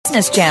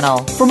Business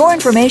channel. For more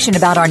information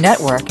about our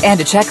network and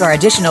to check our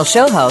additional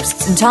show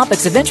hosts and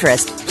topics of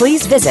interest,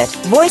 please visit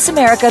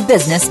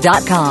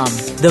voiceamericabusiness.com.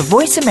 The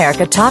Voice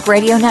America Talk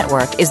Radio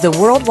Network is the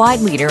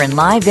worldwide leader in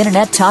live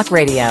Internet talk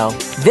radio.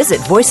 Visit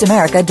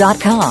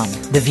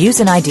voiceamerica.com. The views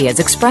and ideas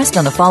expressed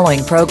on the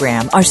following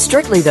program are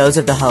strictly those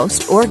of the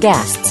host or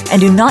guests and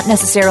do not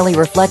necessarily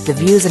reflect the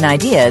views and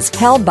ideas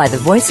held by the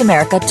Voice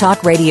America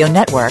Talk Radio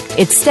Network,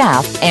 its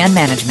staff, and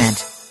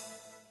management.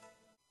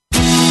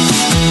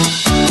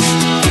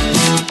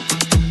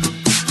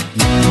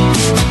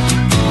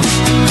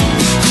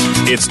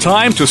 It's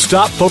time to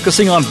stop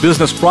focusing on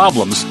business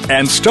problems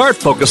and start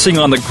focusing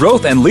on the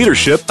growth and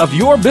leadership of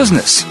your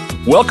business.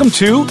 Welcome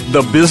to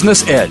The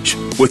Business Edge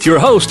with your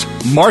host,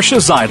 Marcia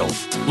Zeidel.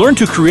 Learn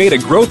to create a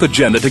growth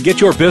agenda to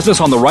get your business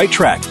on the right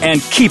track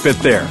and keep it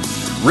there.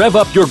 Rev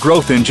up your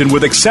growth engine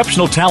with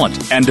exceptional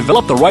talent and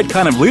develop the right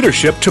kind of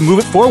leadership to move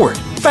it forward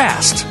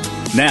fast.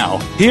 Now,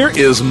 here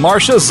is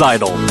Marcia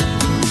Zeidel.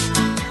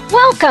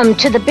 Welcome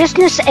to The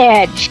Business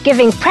Edge,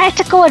 giving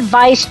practical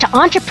advice to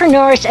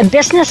entrepreneurs and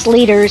business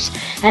leaders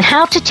on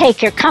how to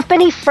take your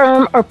company,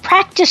 firm, or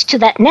practice to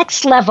that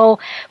next level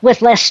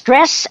with less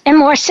stress and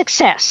more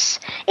success.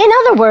 In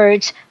other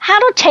words, how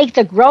to take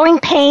the growing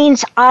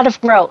pains out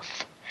of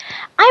growth.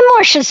 I'm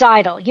Marcia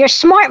Zeidel, your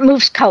Smart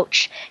Moves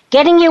coach,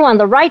 getting you on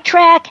the right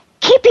track,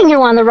 keeping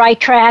you on the right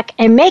track,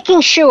 and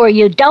making sure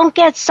you don't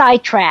get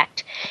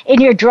sidetracked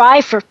in your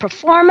drive for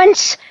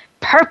performance,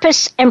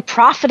 purpose, and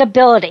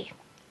profitability.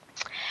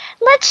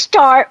 Let's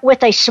start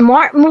with a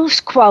Smart Moves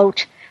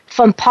quote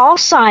from Paul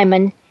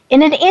Simon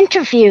in an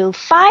interview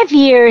 5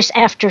 years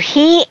after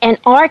he and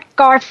Art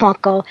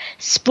Garfunkel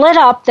split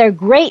up their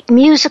great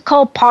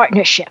musical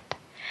partnership.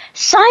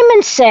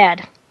 Simon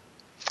said,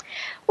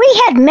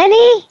 "We had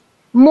many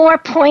more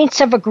points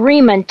of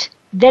agreement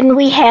than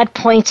we had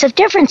points of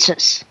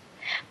differences.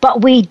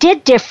 But we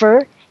did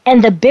differ,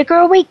 and the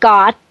bigger we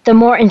got, the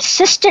more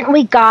insistent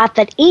we got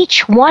that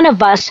each one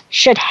of us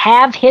should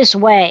have his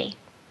way.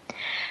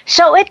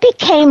 So it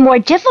became more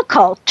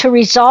difficult to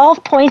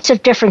resolve points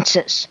of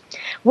differences,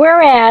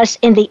 whereas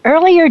in the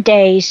earlier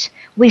days,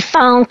 we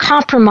found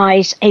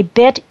compromise a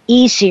bit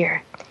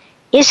easier.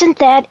 Isn't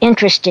that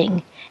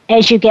interesting?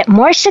 As you get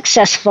more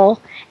successful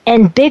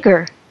and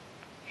bigger,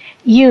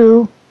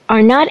 you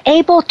are not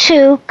able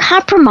to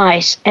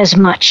compromise as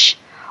much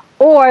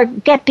or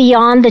get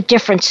beyond the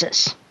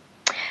differences."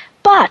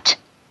 But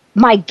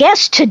my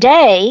guest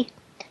today,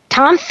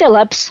 Tom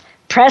Phillips,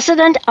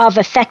 president of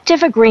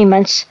Effective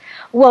Agreements,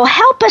 will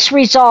help us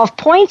resolve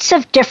points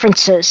of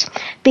differences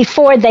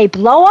before they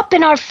blow up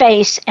in our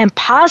face and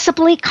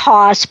possibly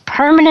cause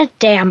permanent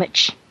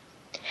damage.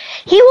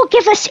 He will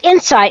give us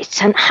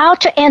insights on how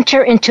to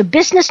enter into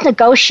business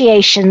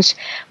negotiations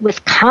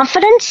with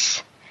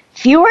confidence,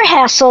 fewer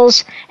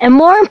hassles, and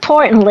more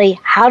importantly,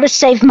 how to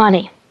save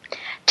money.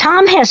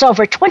 Tom has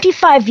over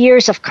 25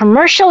 years of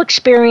commercial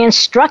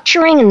experience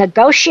structuring and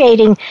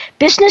negotiating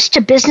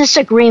business-to-business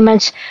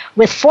agreements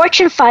with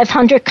Fortune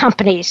 500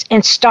 companies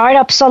and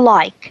startups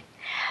alike.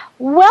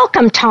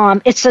 Welcome,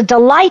 Tom. It's a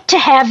delight to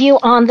have you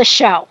on the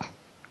show.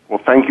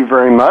 Well, thank you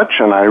very much,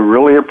 and I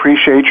really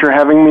appreciate your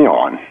having me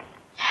on.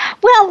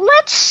 Well,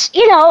 let's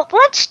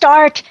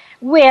start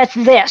with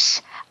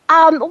this.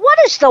 What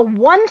is the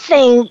one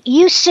thing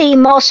you see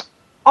most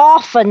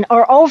often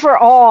or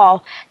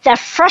overall that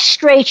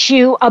frustrates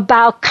you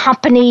about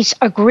companies'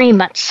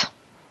 agreements?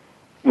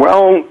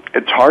 Well,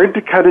 it's hard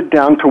to cut it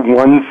down to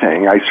one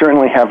thing. I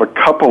certainly have a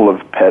couple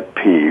of pet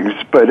peeves,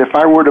 but if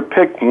I were to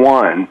pick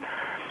one,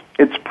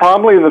 it's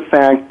probably the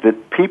fact that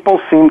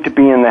people seem to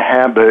be in the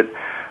habit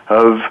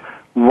of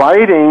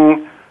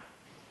writing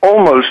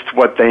almost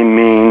what they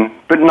mean,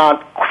 but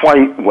not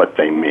quite what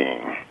they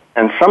mean.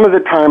 And some of the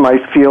time I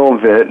feel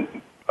that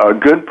a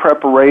good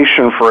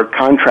preparation for a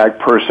contract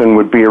person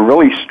would be a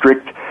really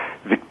strict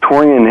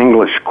Victorian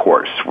English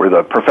course where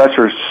the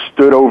professor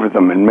stood over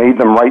them and made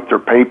them write their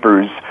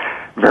papers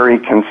very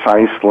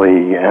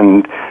concisely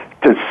and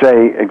to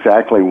say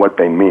exactly what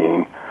they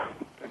mean.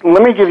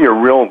 Let me give you a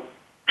real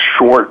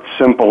short,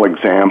 simple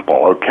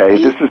example, okay?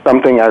 This is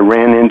something I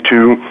ran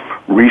into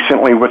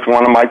recently with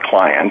one of my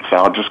clients.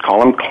 I'll just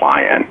call him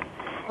client.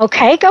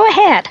 Okay, go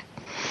ahead.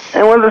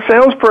 And what the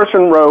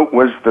salesperson wrote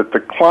was that the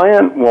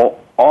client will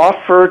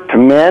offer to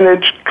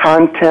manage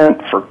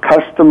content for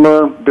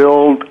customer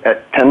billed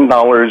at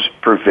 $10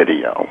 per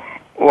video.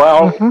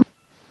 Well,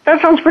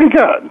 that sounds pretty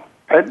good.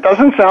 It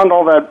doesn't sound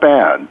all that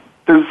bad.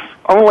 There's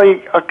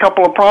only a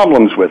couple of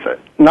problems with it.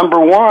 Number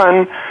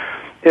one,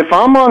 if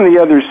I'm on the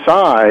other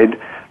side,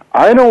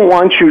 I don't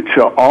want you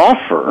to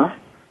offer,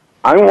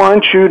 I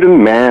want you to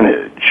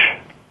manage.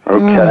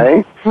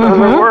 Okay? So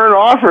the word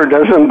offer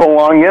doesn't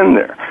belong in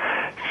there.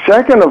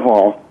 Second of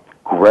all,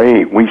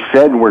 great, we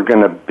said we're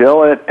going to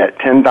bill it at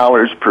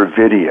 $10 per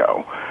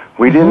video.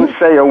 We didn't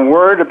say a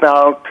word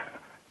about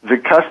the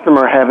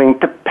customer having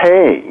to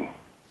pay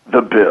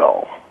the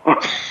bill.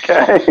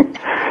 Okay?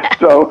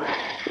 So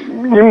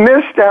you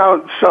missed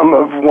out some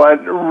of what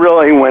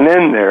really went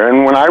in there.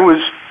 And when I was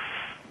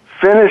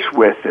finished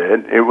with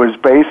it, it was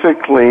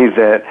basically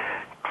that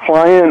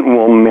client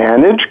will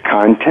manage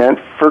content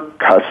for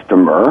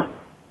customer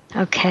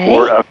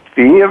for a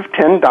fee of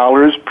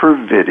 $10 per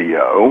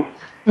video,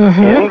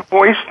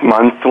 invoiced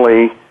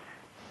monthly,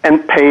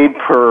 and paid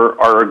per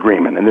our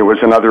agreement. And there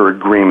was another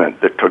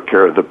agreement that took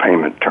care of the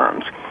payment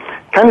terms.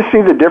 Kind of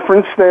see the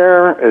difference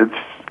there?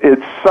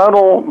 It's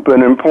subtle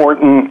but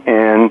important,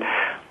 and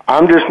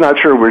I'm just not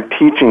sure we're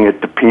teaching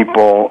it to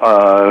people,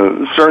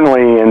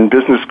 certainly in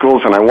business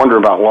schools, and I wonder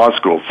about law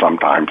schools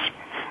sometimes.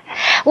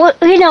 Well,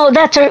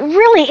 that's a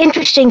really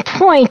interesting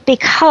point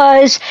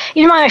because,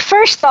 my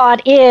first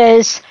thought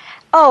is,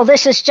 oh,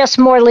 this is just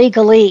more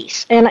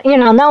legalese. And,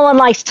 no one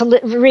likes to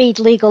read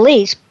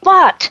legalese.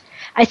 But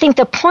I think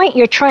the point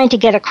you're trying to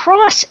get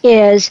across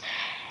is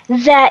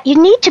that you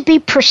need to be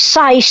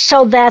precise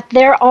so that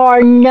there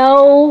are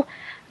no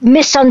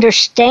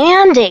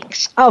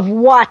misunderstandings of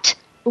what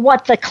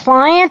the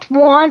client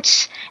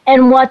wants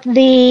and what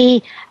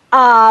the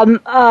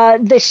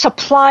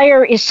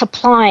supplier is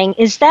supplying.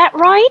 Is that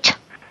right?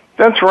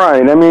 That's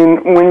right. I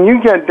mean, when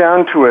you get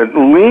down to it,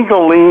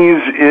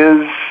 legalese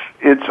is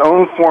its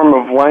own form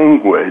of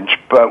language,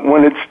 but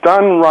when it's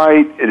done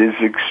right, it is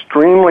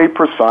extremely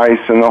precise,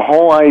 and the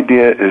whole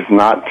idea is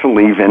not to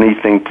leave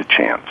anything to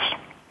chance.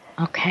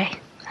 Okay.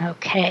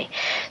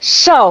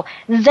 So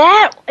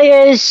that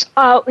is,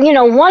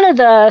 one of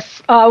the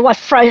what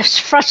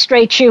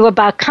frustrates you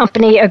about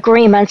company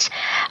agreements.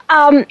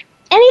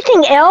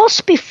 Anything else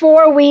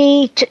before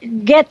we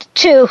get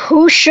to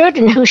who should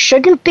and who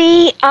shouldn't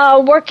be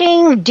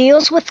working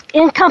deals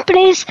in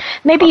companies?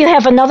 Maybe you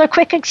have another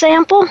quick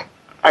example?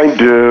 I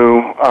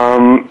do.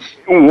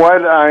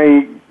 What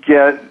I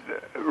get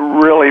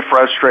really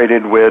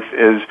frustrated with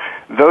is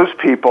those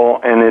people,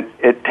 and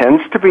it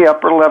tends to be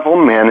upper-level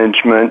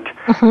management,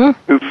 who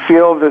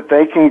feel that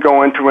they can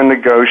go into a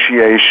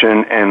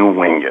negotiation and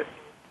wing it.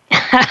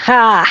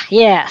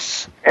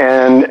 Yes.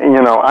 And,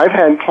 I've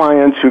had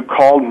clients who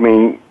called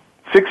me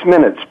 6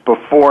 minutes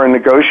before a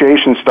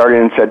negotiation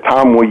started and said,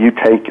 Tom, will you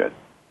take it?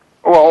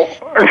 Well,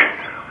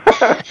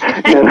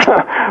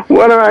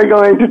 what am I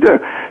going to do?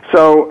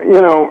 So,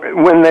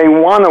 when they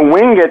want to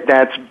wing it,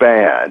 that's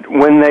bad.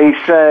 When they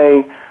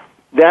say,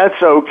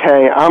 that's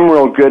okay, I'm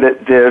real good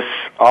at this,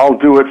 I'll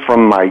do it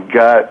from my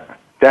gut,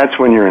 that's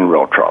when you're in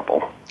real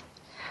trouble.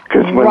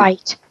 Because when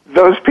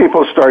those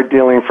people start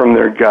dealing from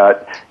their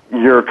gut,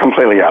 you're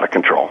completely out of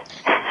control.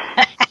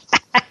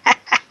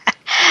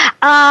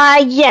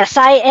 Yes,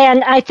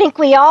 I think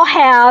we all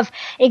have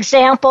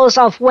examples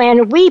of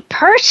when we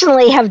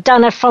personally have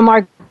done it from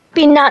our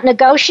not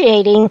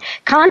negotiating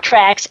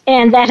contracts,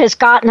 and that has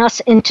gotten us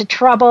into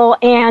trouble,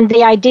 and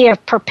the idea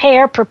of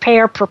prepare.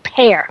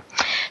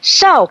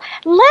 So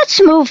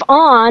let's move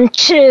on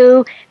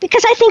to,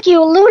 because I think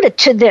you alluded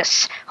to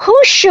this, who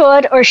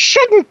should or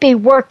shouldn't be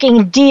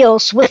working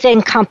deals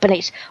within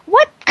companies.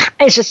 What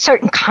is it?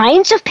 Certain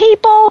kinds of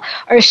people,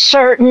 or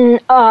certain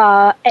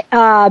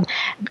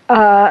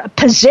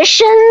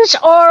positions,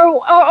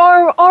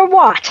 or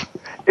what?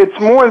 It's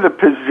more the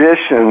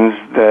positions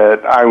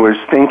that I was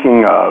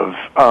thinking of.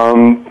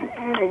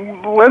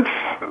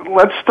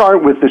 Let's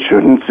start with the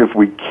shouldn'ts if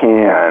we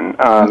can.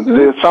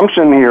 The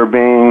assumption here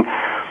being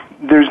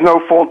there's no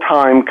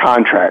full-time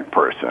contract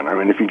person. I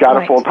mean, if you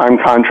got a full-time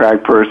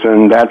contract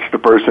person, that's the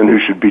person who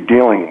should be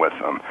dealing with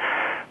them.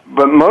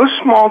 But most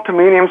small to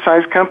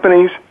medium-sized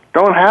companies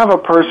don't have a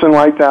person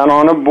like that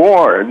on a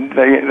board.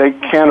 They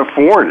can't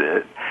afford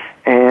it.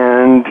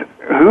 And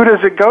who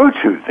does it go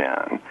to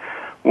then?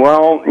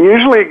 Well,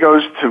 usually it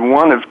goes to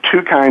one of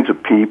two kinds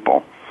of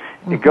people.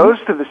 It goes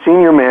to the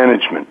senior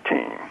management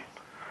team.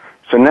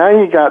 So now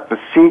you got the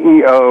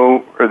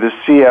CEO or the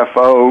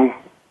CFO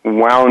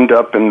wound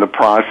up in the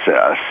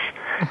process.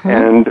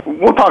 And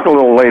we'll talk a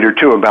little later,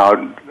 too, about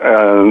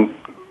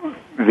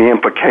the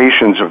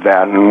implications of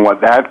that and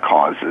what that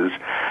causes.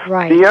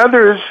 The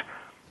other's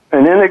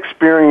an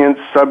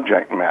inexperienced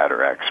subject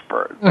matter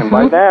expert. And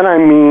by that I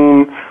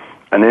mean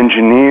an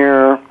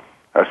engineer,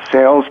 a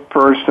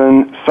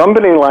salesperson,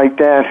 somebody like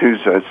that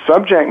who's a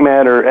subject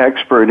matter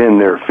expert in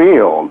their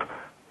field,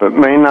 but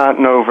may not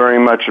know very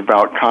much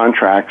about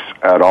contracts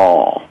at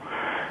all.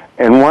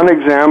 And one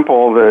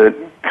example that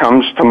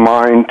comes to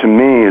mind to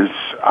me is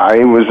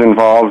I was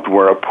involved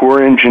where a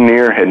poor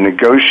engineer had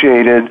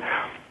negotiated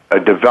a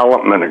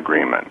development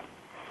agreement.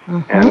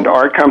 And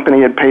our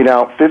company had paid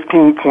out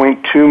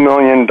 $15.2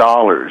 million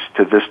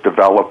to this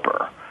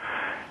developer.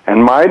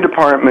 And my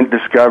department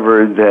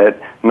discovered that,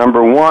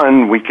 number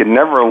one, we could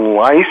never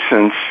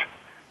license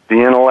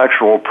the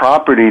intellectual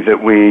property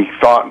that we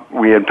thought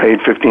we had paid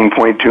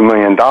 $15.2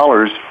 million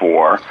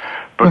for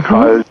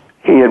because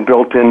he had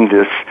built in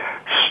this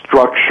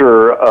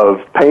structure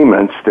of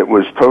payments that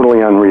was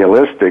totally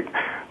unrealistic.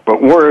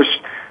 But worse,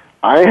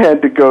 I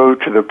had to go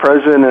to the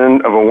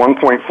president of a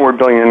 $1.4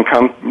 billion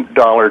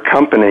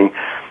company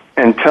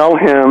and tell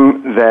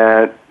him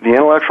that the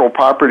intellectual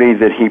property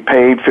that he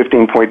paid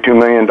 $15.2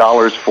 million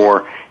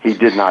for, he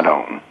did not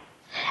own.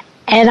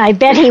 And I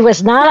bet he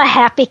was not a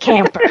happy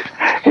camper.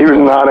 He was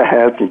not a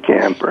happy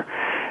camper.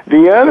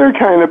 The other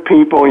kind of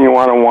people you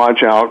want to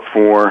watch out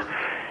for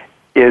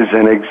is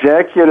an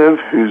executive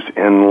who's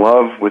in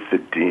love with the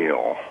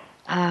deal.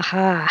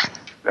 Aha.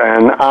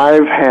 And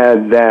I've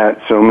had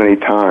that so many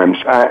times.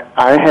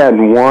 I had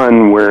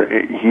one where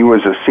he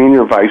was a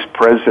senior vice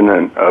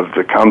president of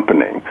the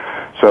company.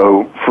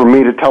 So for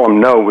me to tell him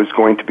no was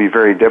going to be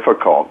very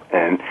difficult.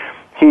 And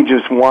he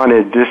just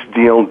wanted this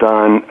deal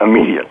done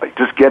immediately.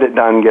 Just get it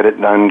done, get it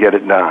done, get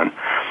it done.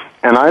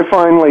 And I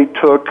finally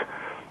took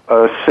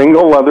a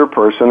single other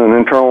person, an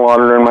internal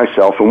auditor and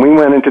myself, and we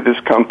went into this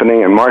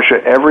company, and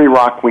Marcia, every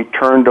rock we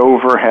turned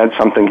over had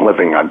something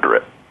living under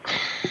it.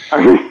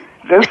 I mean,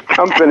 this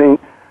company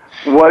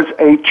was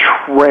a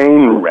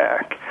train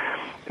wreck.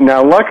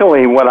 Now,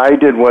 luckily, what I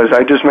did was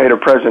I just made a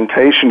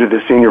presentation to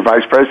the senior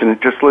vice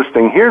president just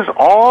listing, here's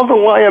all the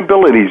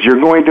liabilities you're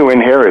going to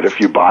inherit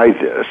if you buy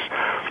this.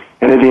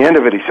 And at the end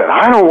of it, he said,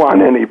 I don't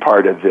want any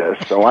part of this.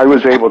 So I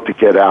was able to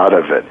get out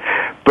of it.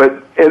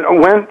 But it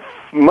went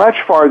much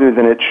farther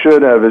than it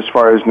should have as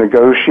far as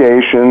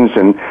negotiations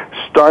and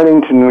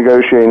starting to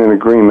negotiate an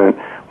agreement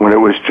when it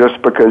was just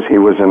because he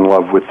was in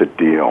love with the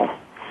deal.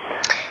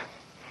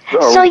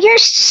 So you're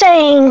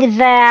saying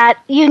that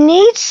you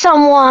need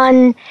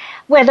someone,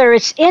 whether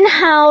it's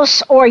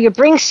in-house or you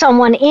bring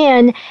someone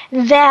in,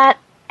 that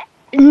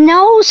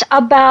knows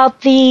about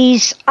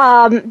these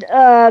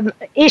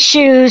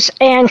issues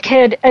and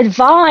could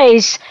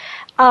advise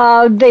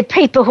the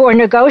people who are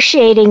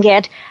negotiating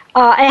it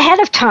ahead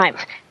of time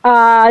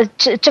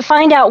to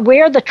find out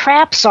where the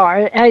traps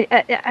are.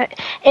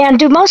 And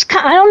do most?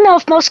 I don't know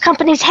if most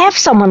companies have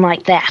someone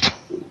like that.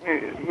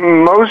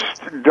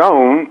 Most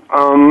don't.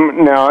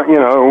 Now,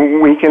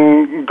 we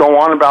can go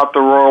on about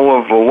the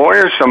role of the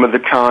lawyer some of the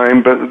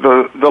time, but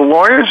the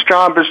lawyer's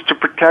job is to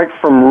protect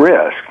from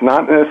risk,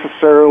 not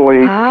necessarily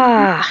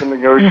the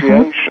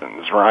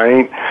negotiations,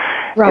 right?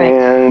 Right.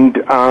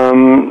 And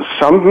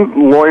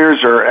some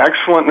lawyers are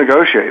excellent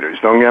negotiators,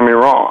 don't get me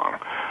wrong.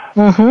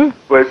 Mm-hmm.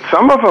 But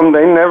some of them,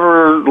 they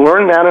never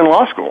learned that in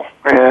law school.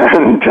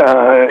 And,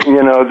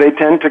 they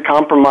tend to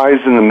compromise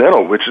in the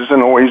middle, which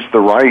isn't always the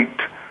right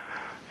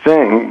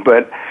thing.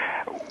 But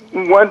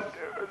what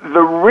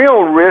the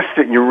real risk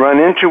that you run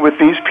into with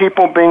these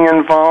people being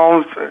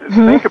involved,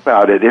 think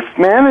about it. If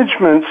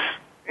management's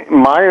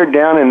mired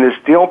down in this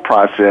deal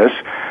process,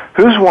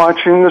 who's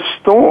watching the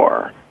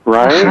store,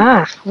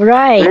 right?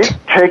 Right.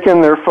 They've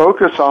taken their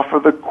focus off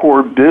of the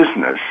core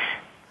business.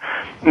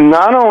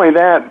 Not only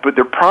that, but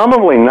they're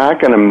probably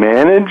not going to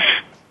manage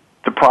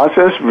the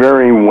process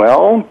very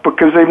well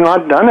because they've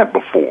not done it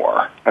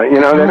before. They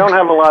don't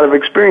have a lot of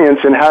experience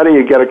in how do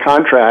you get a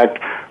contract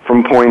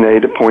from point A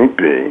to point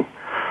B.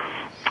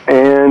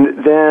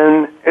 And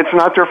then it's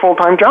not their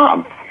full-time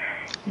job.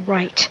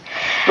 Right.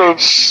 So it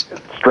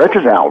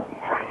stretches out.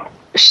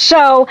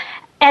 So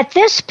at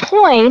this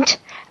point,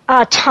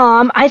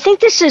 Tom, I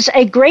think this is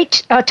a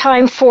great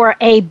time for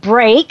a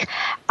break.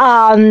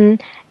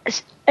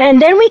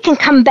 And then we can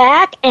come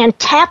back and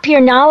tap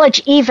your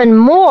knowledge even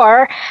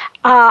more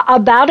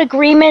about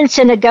agreements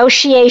and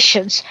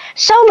negotiations.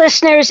 So,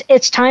 listeners,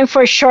 it's time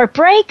for a short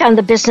break on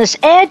The Business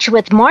Edge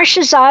with Marcia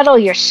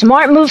Zottel, your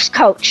Smart Moves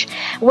coach.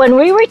 When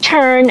we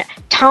return,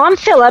 Tom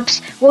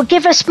Phillips will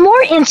give us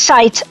more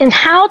insights in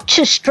how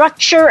to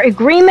structure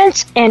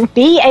agreements and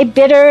be a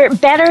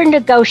better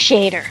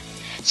negotiator.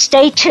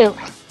 Stay tuned.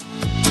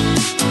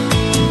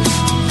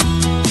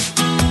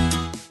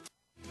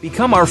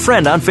 Become our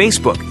friend on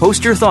Facebook.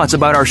 Post your thoughts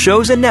about our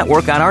shows and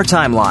network on our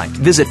timeline.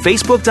 Visit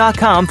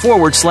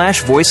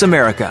Facebook.com/Voice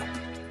America.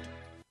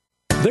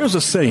 There's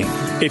a saying,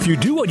 if you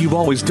do what you've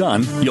always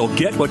done, you'll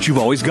get what you've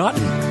always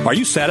gotten. Are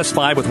you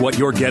satisfied with what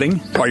you're getting?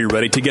 Are you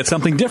ready to get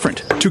something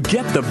different? To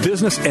get the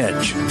business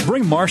edge,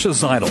 bring Marcia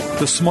Zottel,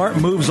 the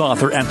Smart Moves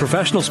author and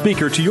professional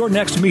speaker, to your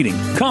next meeting,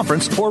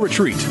 conference, or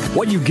retreat.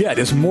 What you get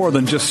is more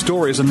than just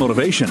stories and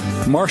motivation.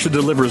 Marcia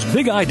delivers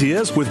big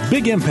ideas with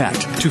big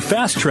impact to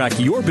fast-track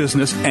your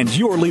business and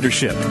your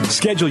leadership.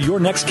 Schedule your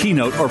next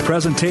keynote or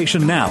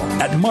presentation now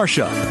at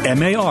Marcia,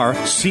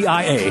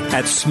 M-A-R-C-I-A,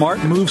 at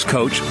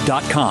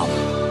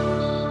smartmovescoach.com.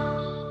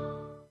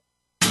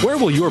 Where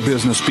will your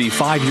business be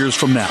 5 years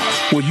from now?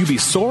 Will you be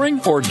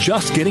soaring or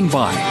just getting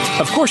by?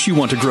 Of course you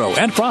want to grow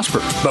and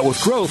prosper, but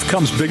with growth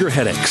comes bigger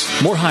headaches,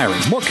 more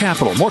hiring, more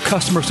capital, more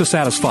customers to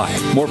satisfy,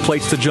 more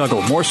plates to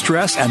juggle, more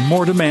stress, and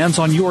more demands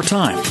on your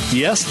time.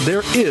 Yes,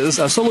 there is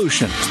a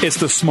solution. It's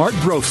the Smart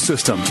Growth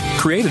System,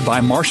 created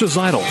by Marcia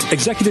Zottel,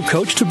 executive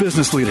coach to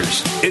business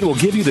leaders. It will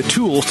give you the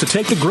tools to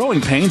take the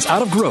growing pains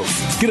out of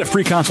growth. Get a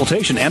free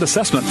consultation and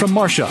assessment from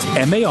Marcia,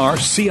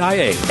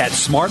 M-A-R-C-I-A, at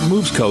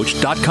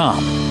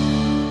smartmovescoach.com.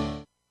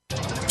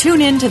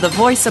 Tune in to the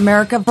Voice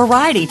America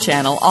Variety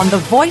channel on the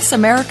Voice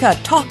America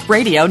Talk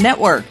Radio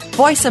Network.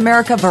 Voice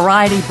America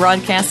Variety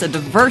broadcasts a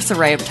diverse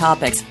array of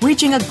topics,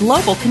 reaching a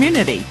global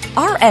community.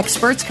 Our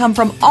experts come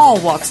from all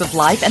walks of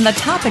life, and the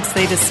topics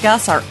they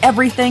discuss are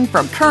everything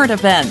from current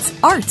events,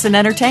 arts and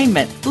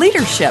entertainment,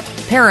 leadership,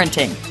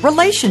 parenting,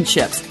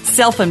 relationships,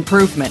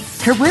 self-improvement,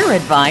 career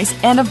advice,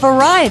 and a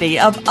variety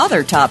of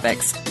other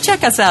topics.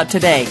 Check us out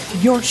today.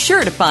 You're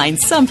sure to find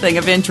something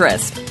of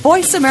interest.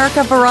 Voice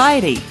America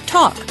Variety.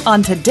 Talk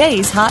on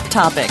today's hot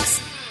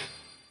topics.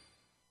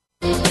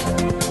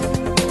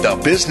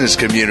 the business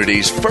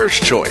community's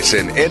first choice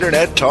in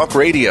Internet Talk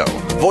Radio,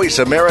 Voice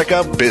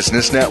America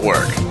Business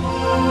Network.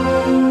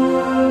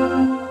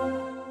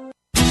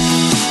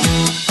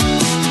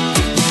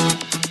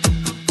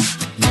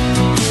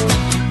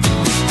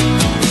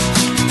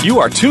 You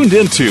are tuned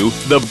into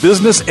The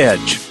Business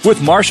Edge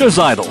with Marcia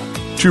Zeidel.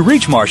 To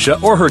reach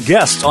Marcia or her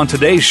guests on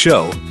today's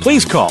show,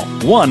 please call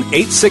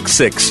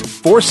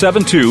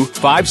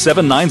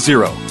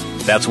 1-866-472-5790.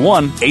 That's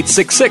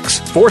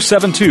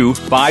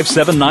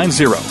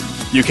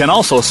 1-866-472-5790. You can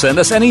also send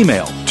us an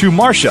email to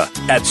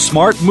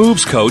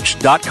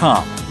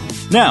marcia@smartmovescoach.com.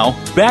 Now,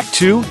 back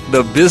to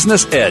The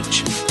Business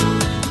Edge.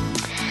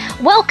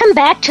 Welcome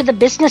back to the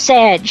Business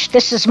Edge.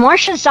 This is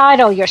Marcia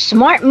Zeidel, your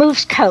Smart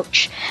Moves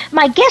coach.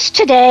 My guest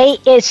today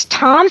is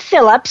Tom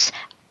Phillips,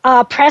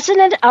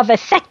 president of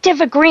Effective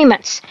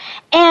Agreements.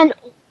 And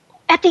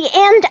at the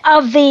end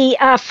of the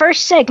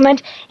first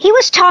segment, he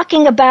was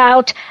talking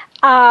about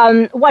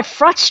what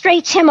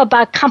frustrates him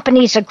about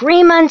companies'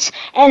 agreements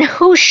and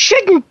who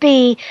shouldn't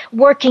be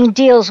working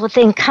deals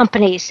within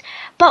companies.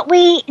 But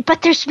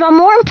there's a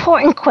more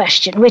important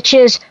question, which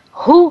is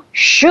who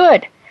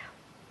should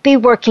be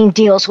working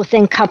deals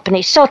within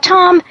companies. So,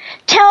 Tom,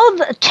 tell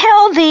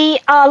the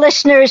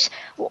listeners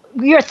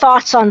your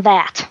thoughts on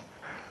that.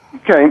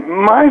 Okay,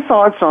 my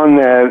thoughts on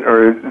that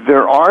are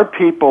there are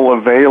people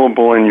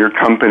available in your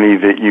company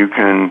that you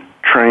can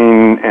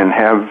train and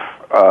have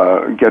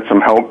get some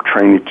help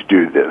training to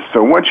do this.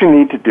 So what you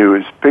need to do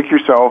is pick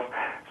yourself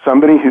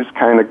somebody who's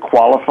kind of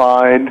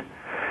qualified,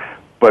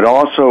 but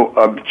also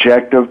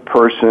objective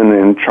person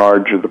in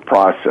charge of the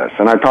process.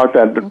 And I talked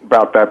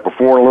about that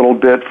before a little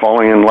bit,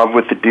 falling in love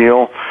with the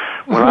deal.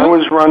 When I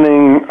was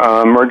running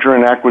a merger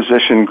and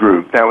acquisition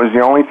group, that was the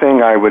only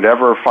thing I would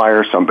ever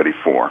fire somebody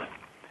for,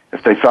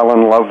 if they fell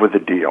in love with the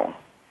deal,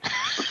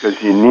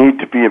 because you need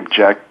to be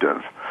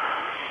objective.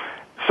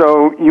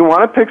 So you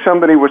want to pick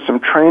somebody with some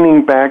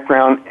training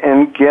background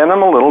and get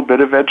them a little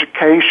bit of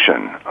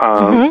education.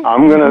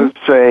 I'm going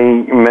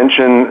to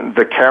mention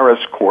the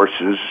CARIS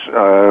courses,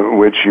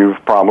 which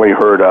you've probably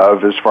heard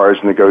of as far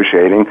as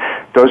negotiating.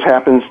 That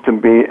happens to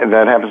be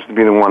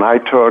the one I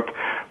took,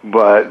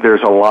 but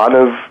there's a lot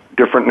of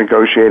different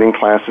negotiating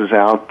classes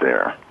out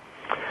there.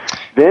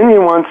 Then you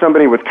want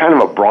somebody with kind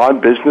of a broad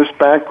business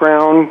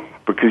background,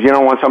 because you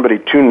don't want somebody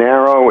too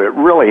narrow. It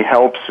really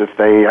helps if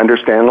they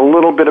understand a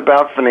little bit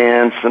about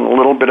finance and a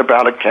little bit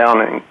about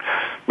accounting,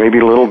 maybe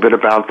a little bit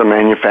about the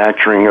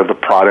manufacturing of the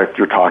product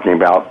you're talking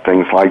about,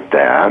 things like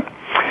that.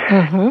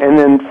 And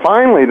then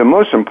finally, the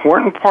most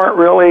important part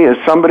really is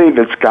somebody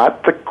that's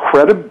got the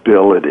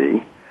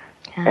credibility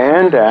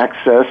and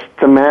access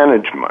to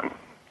management.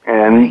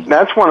 And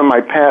that's one of my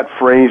pat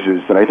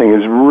phrases that I think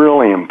is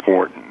really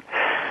important.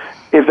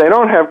 If they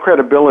don't have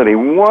credibility,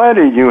 what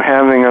are you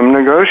having them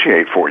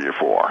negotiate for you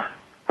for?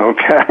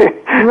 Okay?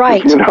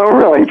 Right. If you don't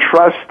really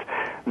trust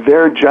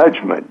their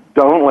judgment,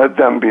 don't let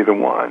them be the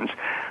ones.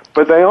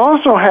 But they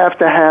also have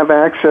to have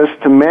access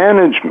to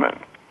management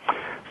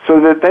so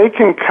that they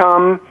can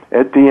come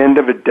at the end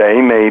of a day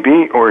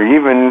maybe, or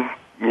even,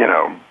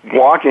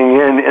 walking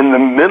in the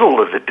middle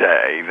of the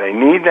day. They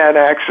need that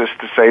access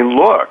to say,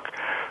 look,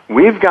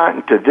 we've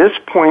gotten to this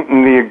point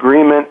in the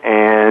agreement,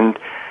 and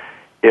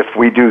if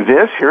we do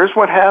this, here's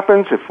what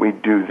happens. If we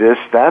do this,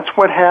 that's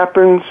what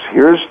happens.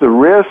 Here's the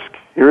risk.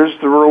 Here's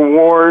the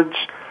rewards.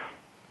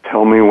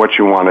 Tell me what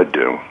you want to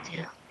do.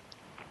 Yeah.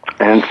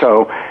 And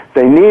so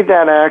they need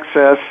that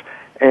access,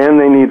 and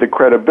they need the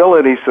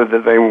credibility so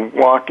that they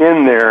walk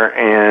in there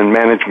and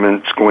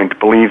management's going to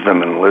believe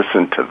them and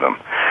listen to them.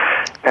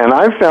 And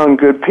I've found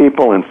good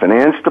people in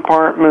finance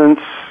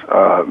departments,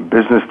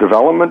 business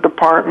development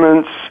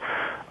departments,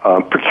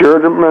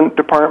 procurement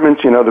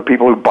departments, the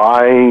people who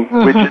buy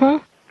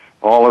widgets,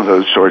 all of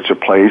those sorts of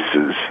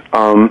places.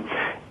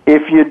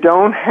 If you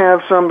don't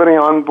have somebody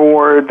on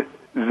board,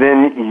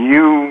 then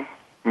you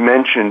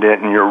mentioned it,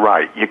 and you're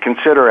right. You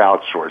consider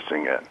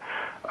outsourcing it,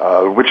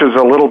 which is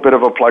a little bit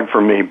of a plug for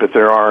me, but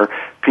there are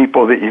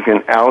people that you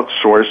can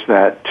outsource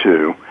that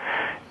to.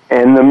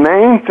 And the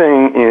main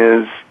thing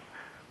is,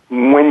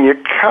 when you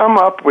come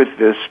up with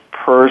this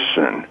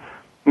person,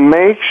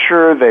 make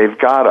sure they've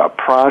got a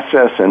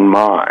process in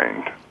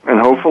mind. And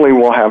hopefully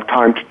we'll have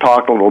time to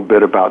talk a little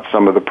bit about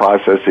some of the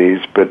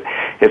processes. But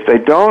if they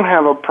don't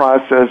have a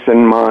process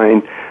in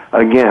mind,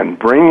 again,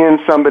 bring in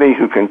somebody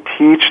who can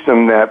teach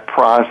them that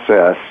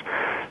process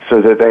so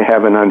that they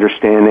have an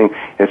understanding.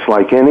 It's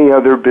like any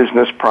other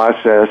business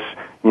process.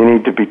 You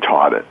need to be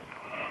taught it.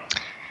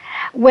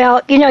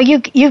 Well,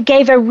 you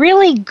gave a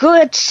really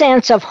good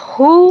sense of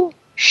who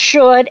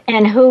should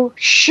and who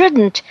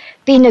shouldn't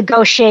be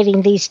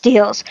negotiating these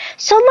deals.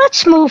 So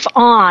let's move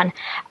on,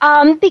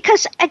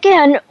 because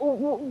again,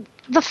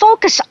 the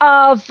focus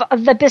of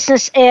the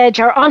Business Edge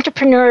are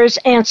entrepreneurs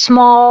and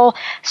small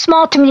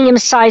to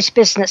medium-sized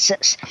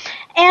businesses.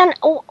 And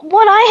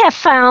what I have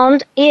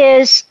found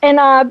is,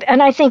 and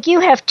I think you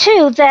have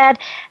too, that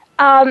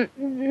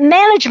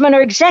management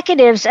or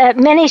executives at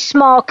many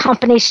small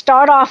companies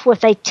start off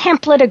with a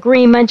template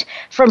agreement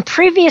from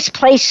previous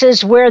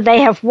places where they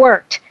have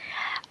worked.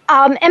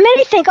 And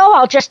many think, oh,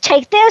 I'll just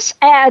take this,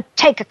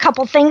 take a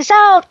couple things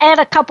out, add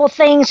a couple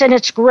things, and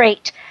it's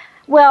great.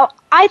 Well,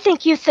 I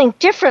think you think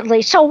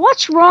differently. So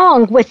what's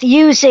wrong with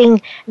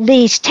using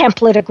these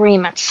template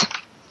agreements?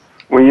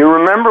 Well, you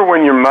remember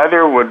when your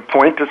mother would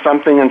point to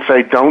something and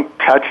say, don't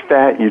touch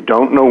that, you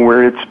don't know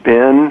where it's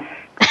been?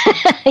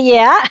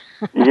 Yeah.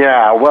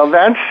 Yeah, well,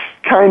 that's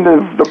kind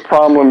of the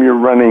problem you're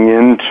running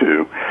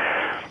into.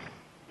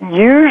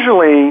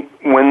 Usually,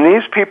 when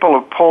these people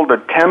have pulled a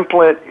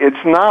template,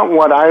 it's not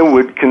what I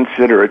would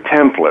consider a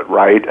template,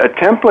 right? A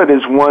template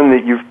is one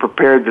that you've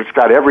prepared that's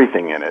got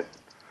everything in it,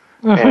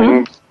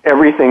 and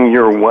everything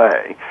your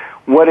way.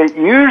 What it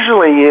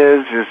usually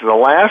is the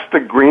last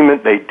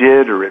agreement they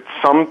did, or at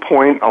some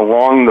point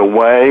along the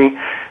way,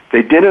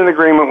 they did an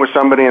agreement with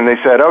somebody and they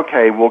said,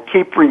 okay, we'll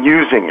keep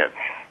reusing it.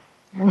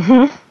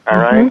 All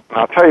right?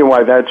 I'll tell you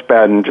why that's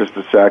bad in just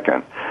a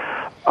second.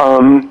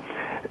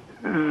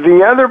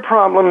 The other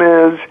problem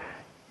is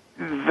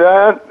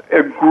that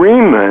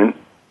agreement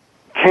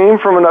came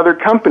from another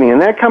company, and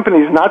that company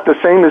is not the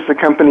same as the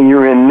company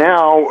you're in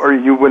now, or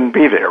you wouldn't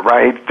be there,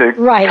 right? The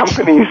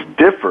companies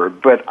differ,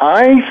 but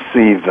I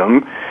see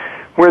them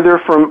where they're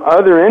from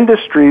other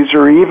industries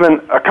or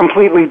even a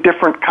completely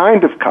different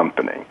kind of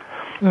company.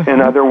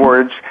 In other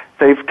words,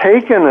 they've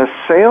taken a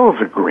sales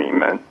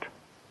agreement,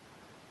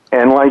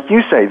 and like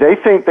you say, they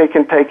think they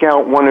can take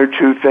out one or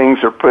two things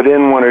or put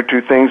in one or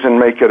two things and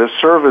make it a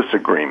service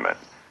agreement.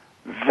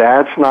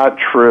 That's not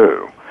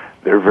true.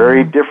 They're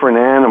very different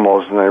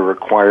animals, and they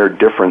require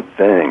different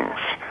things.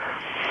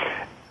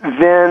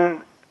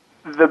 Then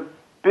the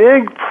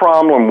big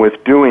problem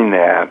with doing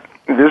that,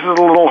 this is a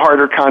little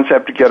harder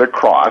concept to get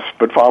across,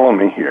 but follow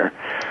me here.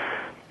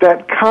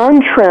 That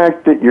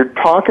contract that you're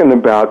talking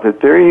about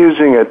that they're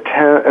using as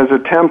a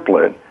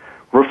template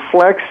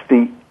reflects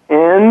the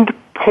end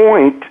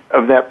point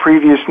of that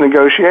previous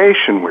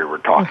negotiation we were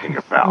talking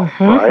about,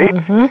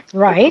 right?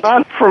 Right. It's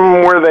not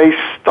from where they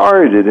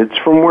started, it's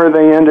from where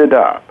they ended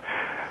up.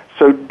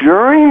 So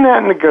during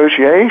that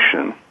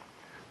negotiation,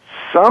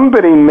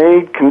 somebody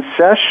made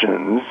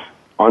concessions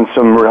on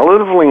some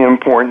relatively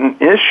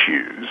important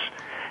issues,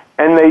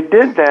 and they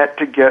did that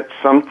to get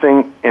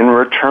something in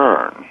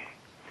return.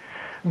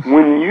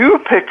 When you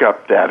pick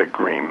up that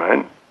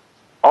agreement,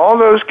 all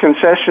those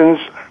concessions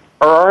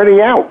are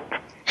already out,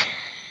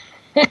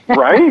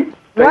 right?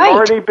 They've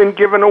already been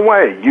given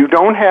away. You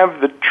don't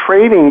have the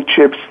trading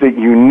chips that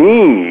you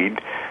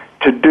need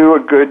to do a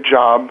good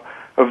job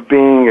of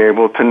being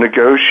able to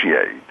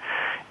negotiate.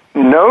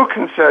 No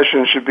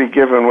concession should be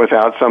given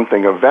without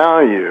something of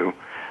value.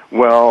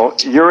 Well,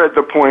 you're at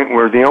the point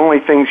where the only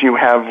things you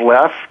have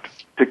left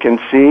to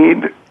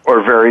concede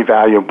are very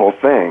valuable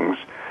things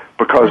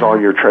because all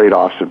your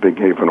trade-offs have been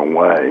given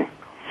away.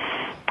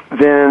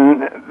 Then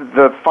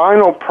the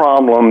final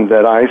problem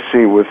that I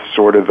see with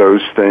sort of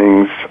those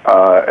things,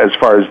 as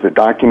far as the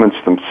documents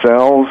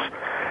themselves,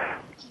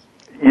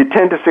 you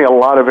tend to see a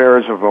lot of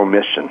errors of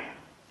omission.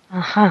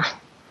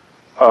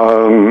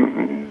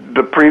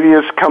 The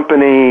previous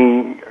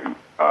company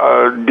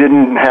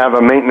didn't have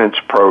a maintenance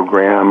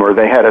program, or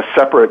they had a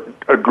separate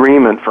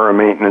agreement for a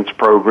maintenance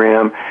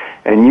program,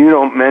 and you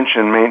don't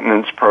mention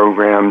maintenance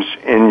programs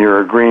in your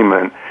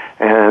agreement,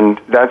 and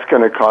that's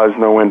going to cause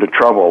no end of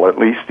trouble. At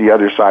least the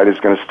other side is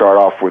going to start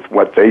off with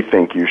what they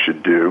think you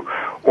should do,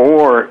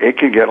 or it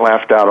could get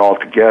left out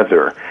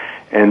altogether,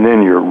 and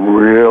then you're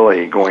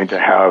really going to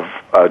have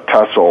a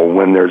tussle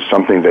when there's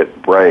something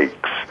that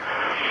breaks.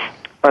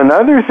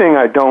 Another thing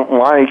I don't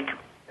like,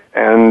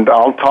 and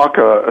I'll talk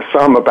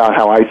some about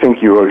how I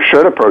think you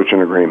should approach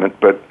an agreement,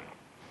 but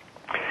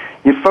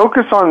you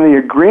focus on the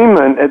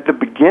agreement at the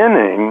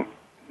beginning.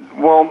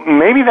 Well,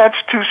 maybe that's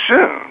too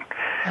soon.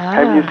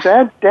 Have you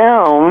sat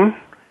down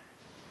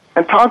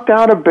and talked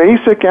out a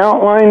basic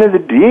outline of the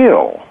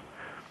deal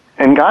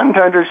and gotten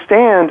to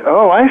understand,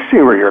 oh, I see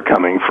where you're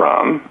coming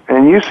from,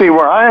 and you see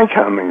where I'm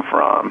coming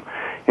from?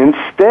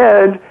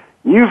 Instead,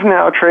 you've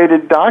now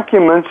traded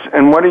documents,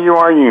 and what are you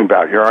arguing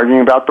about? You're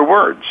arguing about the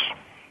words.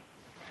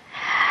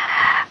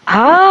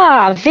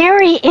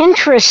 Very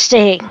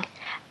interesting.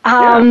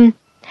 And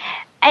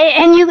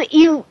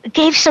you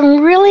gave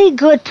some really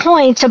good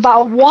points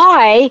about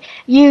why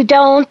you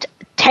don't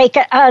take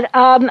a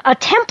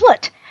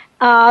template,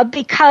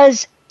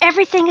 because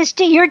everything is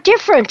you're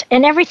different,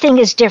 and everything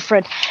is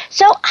different.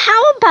 So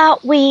how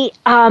about we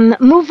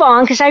move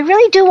on, because I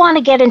really do want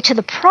to get into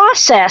the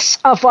process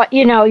of what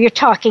you're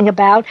talking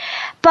about.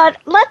 But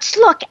let's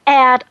look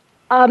at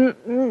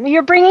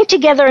you're bringing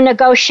together a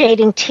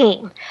negotiating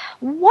team.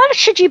 What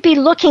should you be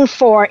looking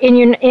for in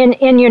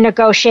your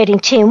negotiating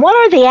team? What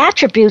are the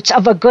attributes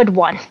of a good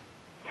one?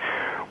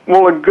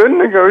 Well, a good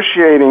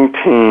negotiating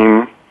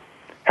team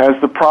has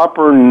the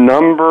proper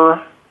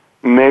number,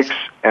 mix,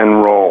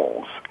 and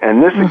roles.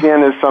 And this,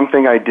 again, is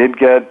something I did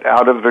get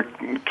out of the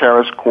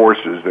Karas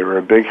courses. They were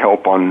a big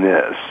help on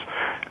this.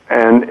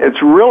 And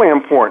it's really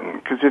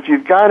important, because if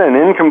you've got an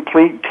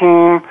incomplete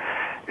team,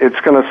 it's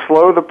going to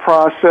slow the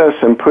process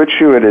and put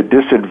you at a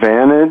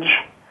disadvantage.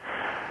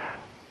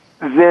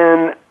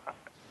 Then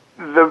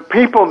the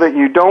people that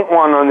you don't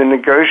want on the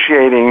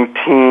negotiating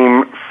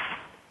team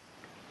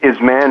is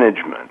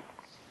management.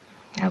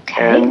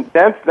 Okay. And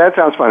that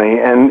sounds funny.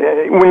 And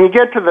when you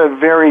get to the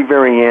very,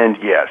 very end,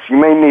 yes, you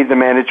may need the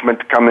management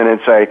to come in and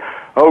say,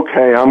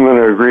 okay, I'm going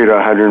to agree to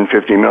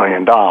 $150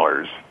 million.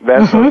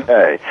 That's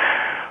okay.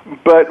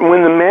 But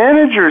when the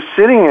manager's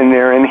sitting in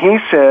there and he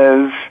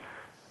says,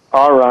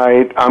 all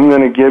right, I'm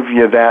going to give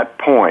you that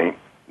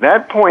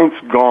point's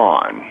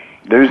gone.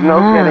 There's no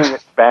getting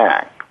it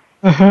back.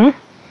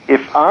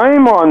 If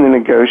I'm on the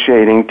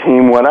negotiating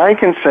team, what I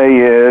can say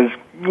is,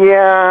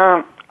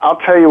 yeah, I'll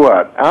tell you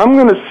what, I'm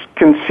going to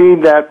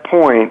concede that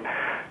point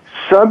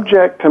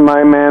subject to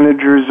my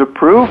manager's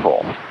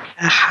approval.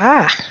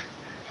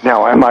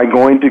 Now, am I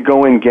going to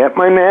go and get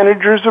my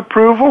manager's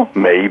approval?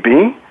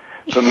 Maybe.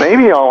 But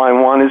maybe all I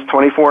want is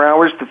 24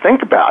 hours to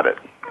think about it.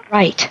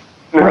 Right.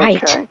 Okay?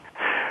 Right.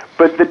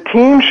 But the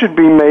team should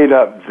be made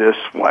up this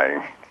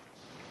way.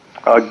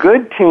 A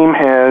good team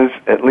has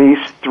at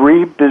least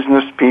 3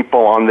 business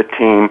people on the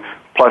team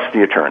plus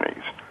the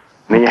attorneys.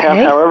 And you have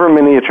however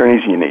many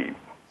attorneys you need,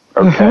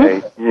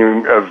 okay,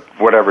 of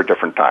whatever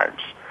different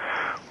types.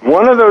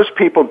 One of those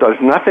people does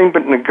nothing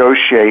but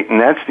negotiate, and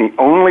that's the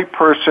only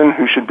person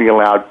who should be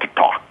allowed to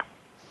talk.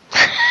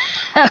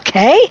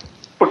 Okay.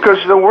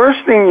 Because the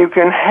worst thing you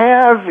can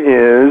have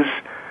is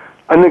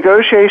a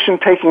negotiation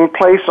taking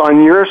place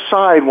on your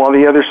side while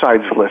the other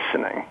side's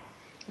listening.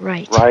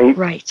 Right.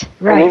 Right?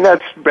 I mean,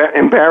 that's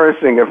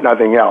embarrassing if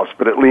nothing else,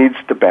 but it leads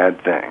to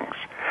bad things.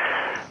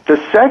 The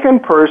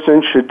second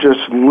person should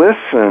just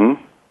listen,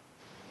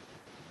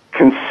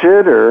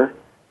 consider,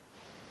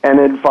 and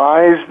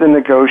advise the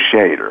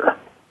negotiator.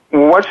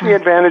 What's the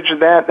advantage of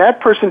that? That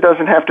person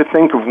doesn't have to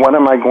think of what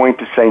am I going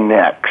to say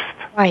next.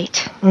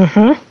 Right.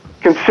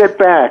 Can sit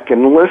back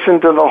and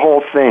listen to the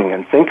whole thing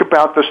and think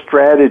about the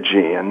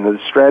strategy and the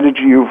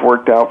strategy you've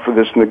worked out for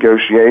this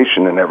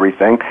negotiation and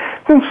everything.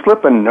 Then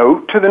slip a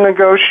note to the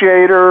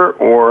negotiator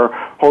or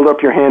hold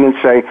up your hand and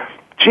say,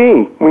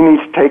 gee, we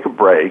need to take a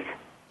break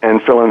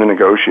and fill in the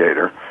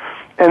negotiator.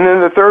 And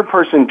then the third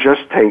person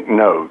just take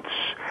notes.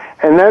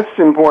 And that's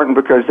important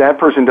because that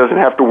person doesn't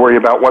have to worry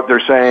about what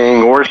they're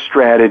saying or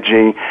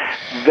strategy.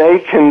 They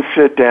can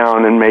sit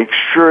down and make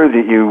sure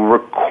that you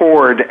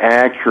record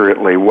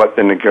accurately what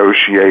the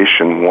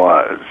negotiation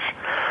was.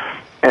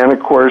 And, of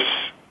course,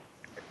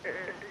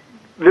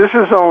 this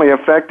is only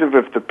effective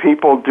if the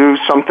people do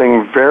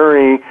something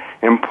very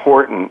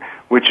important,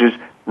 which is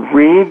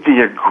read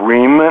the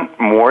agreement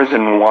more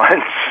than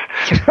once.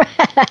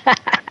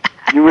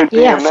 You would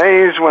be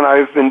amazed when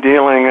I've been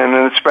dealing,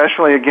 and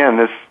especially, again,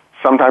 this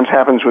sometimes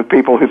happens with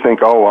people who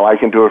think, oh, well, I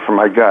can do it from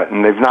my gut,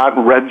 and they've not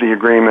read the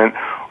agreement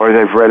or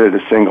they've read it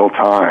a single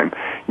time.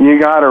 You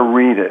got to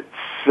read it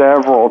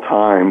several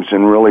times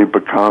and really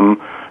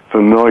become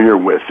familiar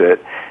with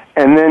it.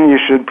 And then you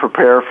should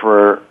prepare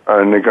for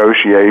a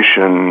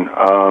negotiation.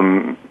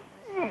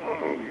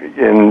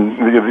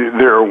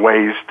 There are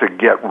ways to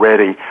get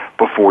ready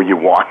before you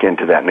walk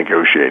into that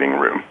negotiating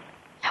room.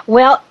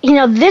 Well,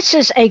 this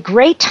is a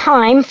great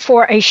time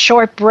for a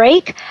short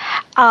break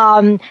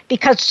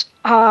because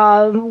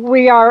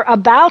we are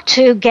about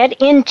to get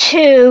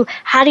into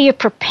how do you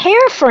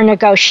prepare for a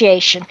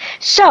negotiation.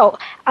 So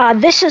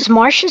this is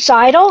Marcia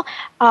Zeidel,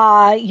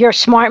 your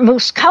Smart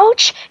Moves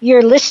coach.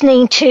 You're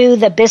listening to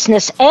The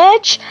Business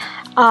Edge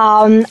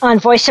on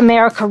Voice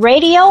America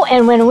Radio.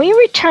 And when we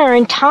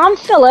return, Tom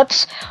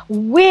Phillips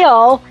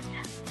will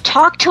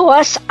talk to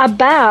us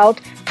about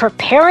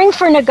preparing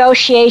for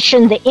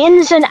negotiation, the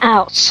ins and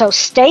outs. So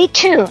stay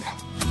tuned.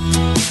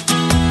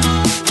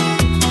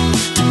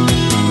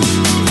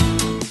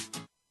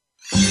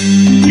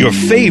 Your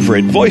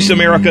favorite Voice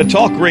America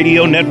Talk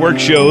Radio Network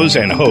shows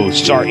and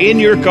hosts are in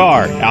your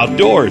car,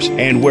 outdoors,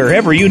 and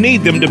wherever you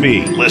need them to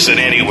be. Listen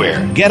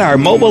anywhere. Get our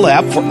mobile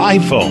app for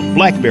iPhone,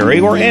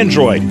 BlackBerry, or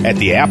Android at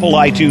the Apple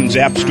iTunes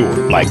App Store,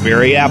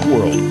 BlackBerry App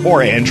World,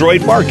 or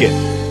Android Market.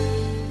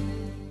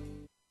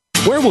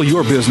 Where will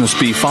your business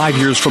be 5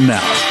 years from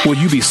now? Will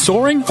you be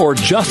soaring or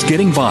just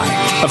getting by?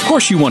 Of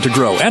course you want to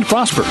grow and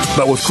prosper,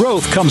 but with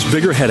growth comes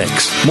bigger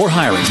headaches. More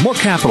hiring, more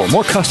capital,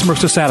 more customers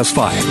to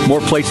satisfy,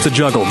 more plates to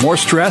juggle, more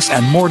stress,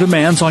 and more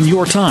demands on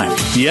your time.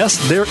 Yes,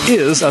 there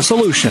is a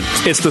solution.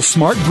 It's the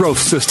Smart Growth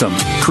System,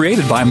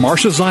 created by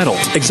Marcia Zeidel,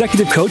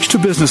 executive coach to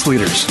business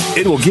leaders.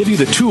 It will give you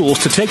the tools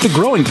to take the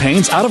growing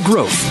pains out of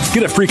growth.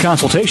 Get a free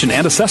consultation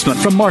and assessment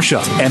from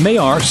Marcia,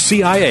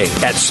 MARCIA,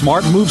 at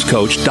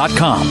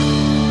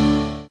smartmovescoach.com.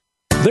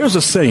 There's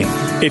a saying,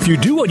 if you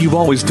do what you've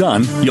always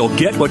done, you'll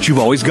get what you've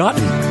always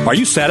gotten. Are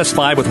you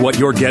satisfied with what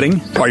you're getting?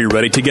 Are you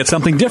ready to get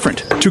something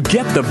different? To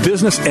get the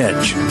business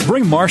edge,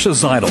 bring Marcia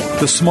Zeidel,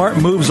 the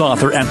Smart Moves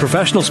author and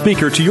professional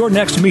speaker, to your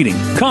next meeting,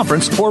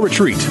 conference, or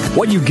retreat.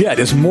 What you get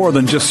is more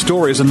than just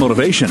stories and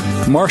motivation.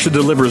 Marcia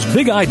delivers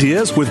big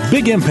ideas with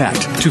big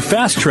impact to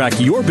fast-track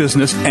your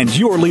business and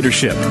your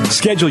leadership.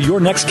 Schedule your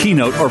next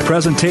keynote or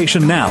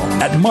presentation now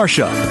at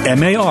Marcia,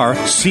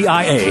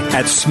 MARCIA,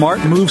 at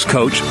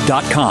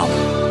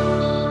smartmovescoach.com.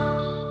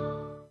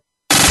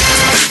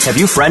 Have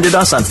you friended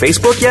us on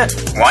Facebook yet?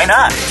 Why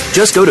not?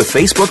 Just go to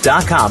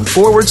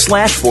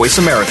facebook.com/Voice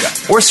America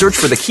or search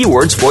for the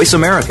keywords Voice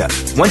America.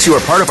 Once you are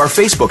part of our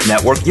Facebook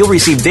network, you'll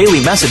receive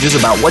daily messages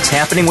about what's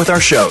happening with our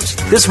shows,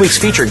 this week's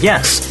featured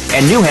guests,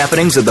 and new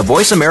happenings of the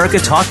Voice America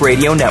Talk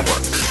Radio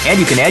Network. And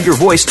you can add your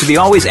voice to the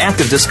always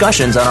active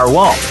discussions on our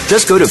wall.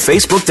 Just go to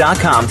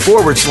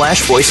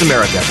facebook.com/Voice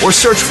America or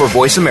search for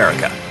Voice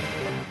America.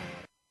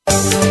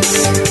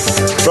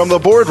 From the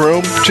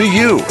boardroom to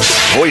you,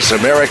 Voice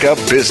America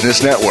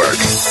Business Network.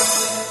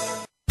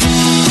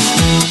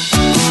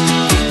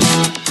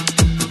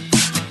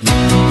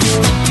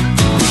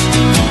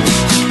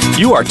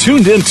 You are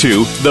tuned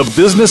into The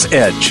Business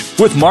Edge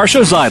with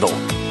Marcia Zeidel.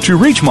 To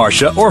reach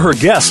Marcia or her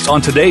guests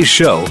on today's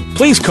show,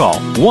 please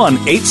call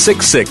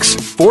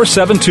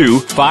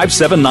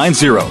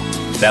 1-866-472-5790.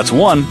 That's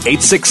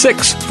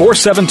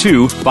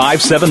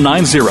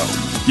 1-866-472-5790.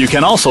 You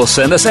can also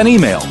send us an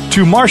email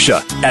to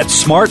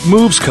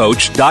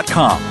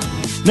marcia@smartmovescoach.com.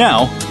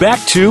 Now, back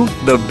to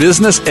The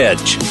Business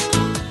Edge.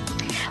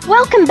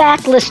 Welcome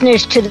back,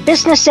 listeners, to The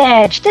Business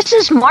Edge. This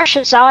is Marcia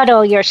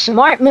Zeidel, your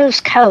Smart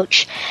Moves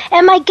coach.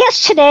 And my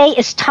guest today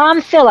is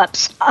Tom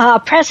Phillips,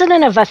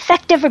 president of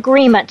Effective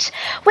Agreements.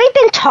 We've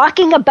been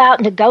talking about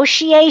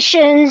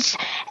negotiations,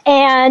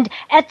 and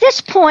at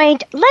this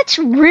point, let's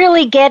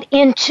really get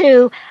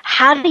into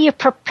how do you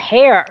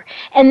prepare.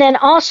 And then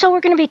also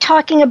we're going to be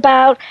talking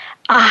about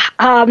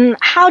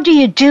how do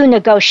you do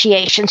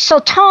negotiations. So,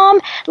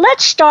 Tom,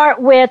 let's start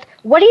with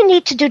what do you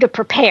need to do to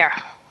prepare?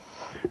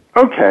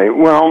 Okay,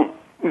 well,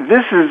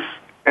 this is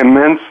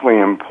immensely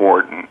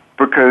important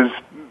because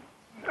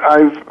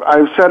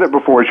I've said it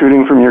before,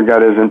 shooting from your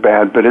gut isn't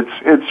bad, but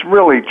it's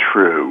really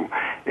true.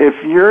 If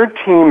your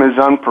team is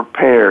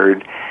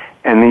unprepared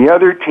and the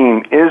other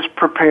team is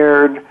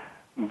prepared,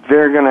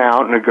 they're going to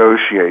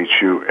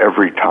out-negotiate you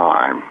every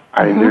time.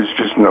 There's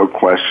just no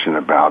question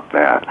about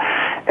that.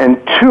 And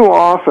too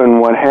often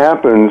what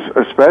happens,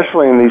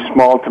 especially in these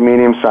small to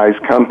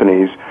medium-sized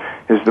companies,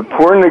 is the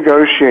poor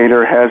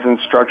negotiator has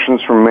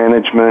instructions from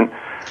management,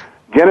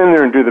 get in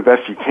there and do the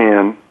best you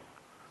can,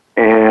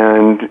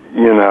 and,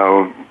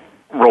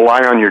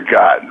 rely on your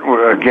gut,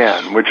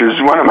 again, which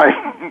is one of my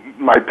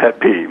pet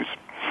peeves.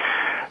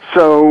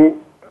 So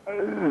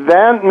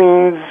that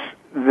means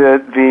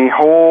that the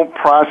whole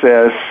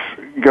process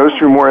goes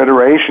through more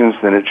iterations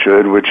than it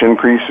should, which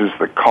increases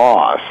the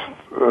cost.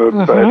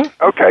 But,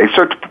 okay,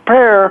 so to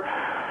prepare,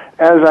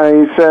 as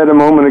I said a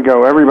moment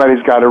ago,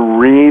 everybody's got to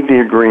read the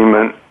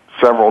agreement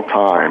several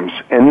times.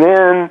 And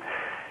then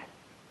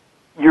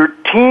your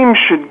team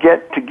should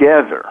get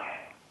together.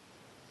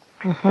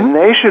 And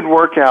they should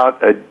work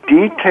out a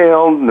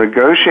detailed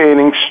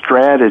negotiating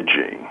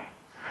strategy.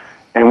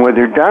 And when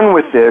they're done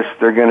with this,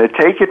 they're going to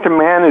take it to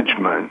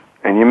management.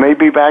 And you may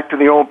be back to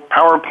the old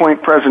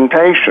PowerPoint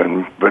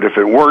presentation, but if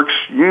it works,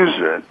 use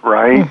it,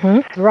 right?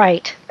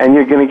 Right. And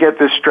you're going to get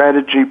this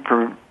strategy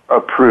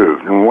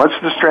approved. And what's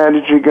the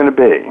strategy going to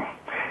be?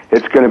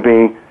 It's going to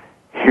be,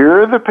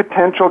 here are the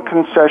potential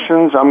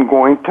concessions I'm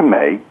going to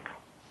make.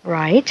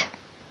 Right.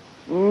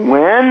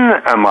 When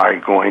am I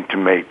going to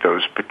make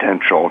those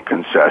potential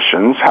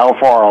concessions? How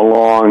far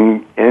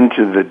along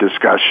into the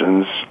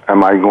discussions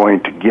am I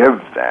going to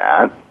give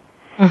that?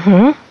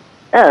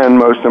 And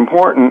most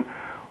important,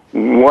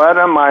 what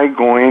am I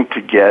going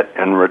to get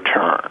in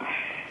return?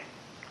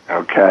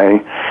 Okay?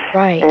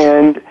 Right.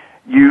 And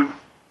you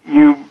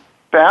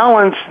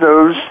balance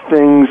those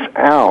things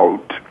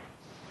out,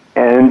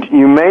 and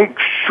you make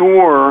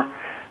sure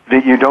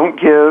that you don't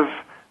give,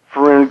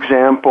 for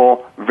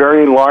example,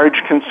 very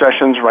large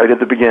concessions right at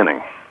the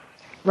beginning.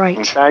 Right.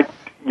 In fact,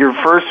 your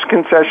first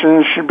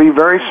concessions should be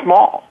very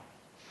small.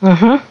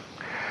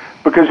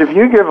 Because if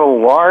you give a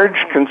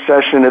large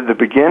concession at the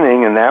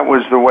beginning and that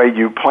was the way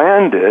you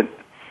planned it,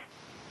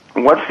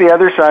 what's the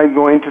other side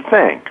going to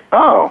think?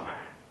 Oh,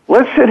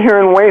 let's sit here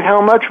and wait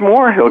how much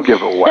more he'll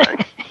give away.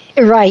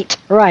 Right.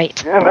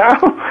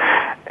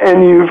 And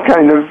you've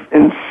kind of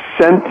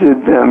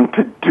incented them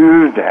to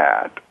do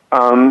that.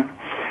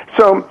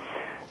 So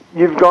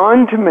you've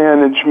gone to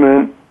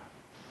management,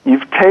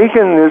 you've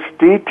taken this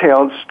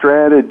detailed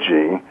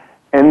strategy,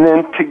 and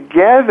then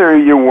together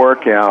you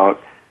work out,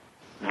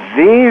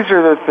 these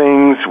are the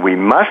things we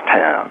must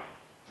have,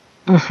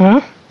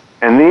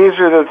 and these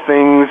are the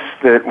things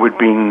that would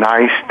be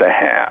nice to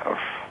have.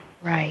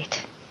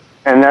 Right.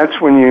 And that's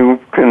when you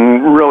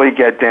can really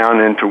get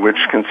down into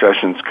which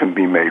concessions can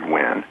be made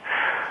when.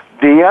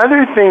 The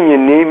other thing you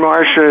need,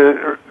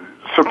 Marcia,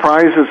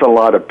 surprises a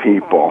lot of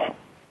people.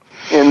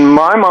 In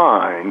my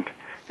mind,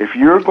 if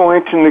you're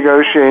going to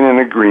negotiate an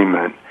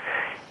agreement,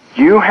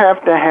 you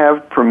have to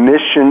have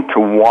permission to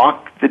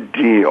walk the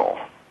deal.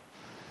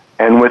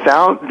 And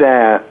without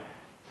that,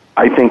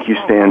 I think you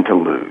stand to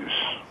lose.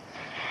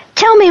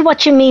 Tell me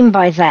what you mean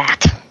by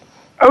that.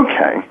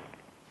 Okay.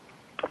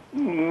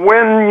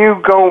 When you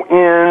go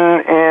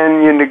in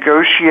and you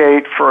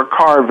negotiate for a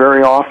car,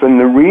 very often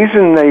the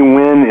reason they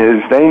win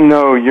is they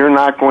know you're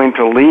not going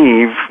to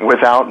leave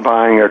without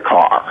buying a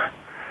car,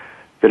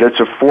 that it's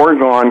a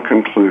foregone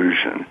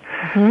conclusion.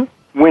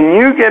 when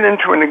you get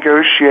into a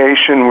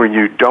negotiation where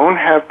you don't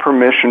have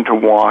permission to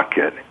walk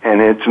it,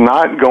 and it's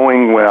not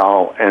going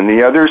well, and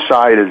the other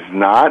side is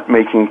not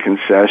making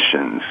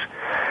concessions,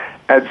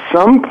 at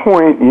some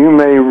point you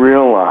may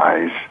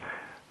realize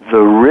the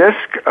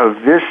risk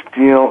of this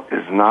deal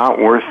is not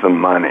worth the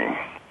money.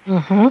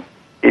 Mm-hmm.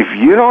 If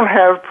you don't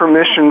have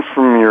permission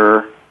from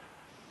your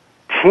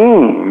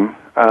team,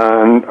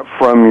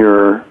 from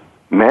your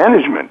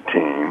management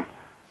team,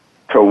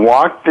 to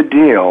walk the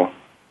deal,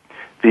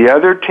 the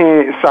other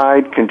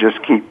side can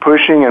just keep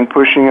pushing and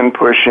pushing and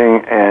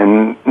pushing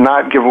and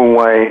not give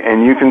away,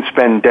 and you can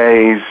spend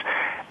days,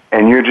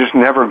 and you're just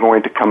never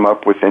going to come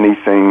up with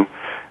anything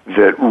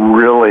that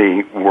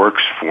really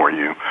works for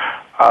you.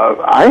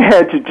 I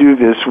had to do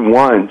this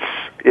once.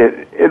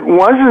 It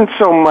wasn't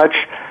so much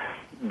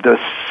the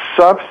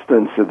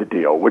substance of the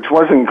deal, which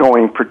wasn't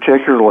going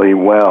particularly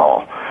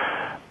well,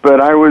 but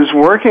I was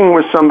working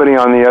with somebody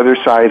on the other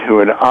side who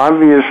had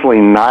obviously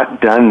not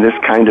done this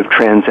kind of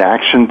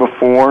transaction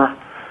before.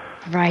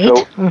 Right.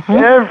 So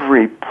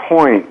every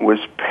point was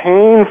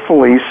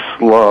painfully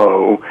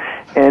slow,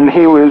 and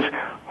he was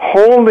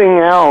holding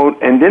out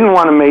and didn't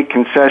want to make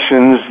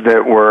concessions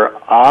that were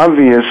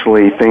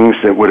obviously things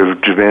that would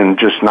have been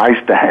just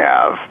nice to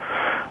have.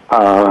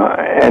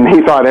 And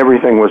he thought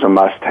everything was a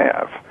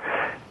must-have.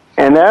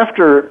 And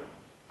after,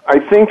 I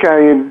think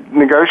I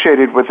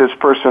negotiated with this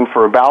person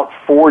for about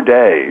 4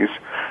 days,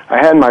 I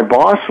had my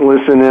boss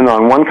listen in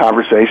on one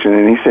conversation,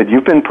 and he said,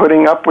 "You've been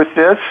putting up with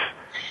this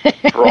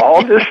for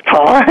all this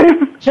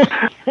time?"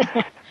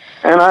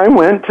 And I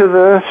went to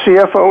the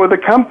CFO of the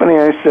company.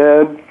 I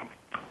said,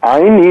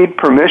 "I need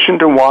permission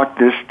to walk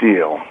this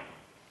deal."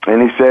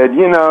 And he said,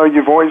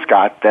 "You've always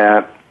got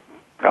that.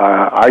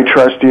 I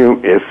trust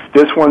you. If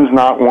this one's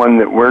not one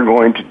that we're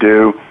going to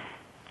do,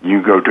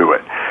 you go do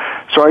it."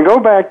 So I go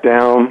back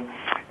down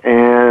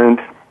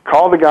and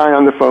call the guy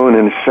on the phone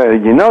and say,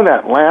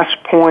 "That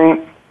last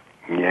point?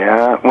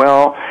 Yeah,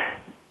 well,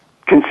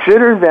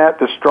 consider that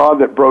the straw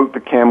that broke the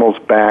camel's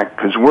back,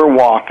 because we're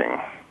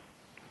walking."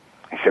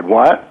 He said,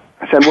 "What?"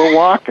 I said, "We're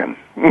walking.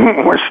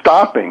 We're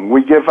stopping.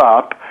 We give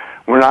up.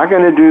 We're not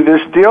going to do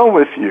this deal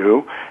with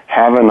you.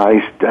 Have a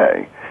nice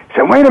day." He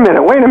said, wait a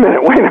minute.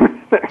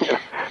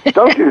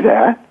 Don't do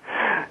that.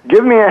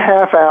 Give me a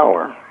half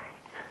hour."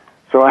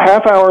 So a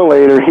half hour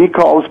later, he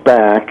calls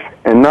back,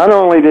 and not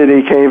only did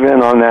he cave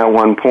in on that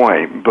one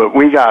point, but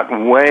we got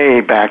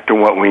way back to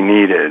what we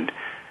needed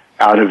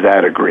out of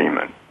that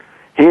agreement.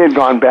 He had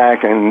gone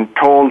back and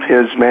told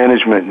his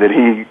management that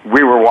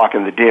we were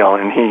walking the deal,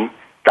 and he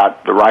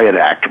got the riot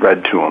act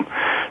read to him.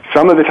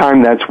 Some of the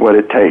time, that's what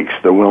it takes,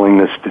 the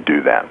willingness to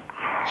do that.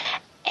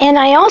 And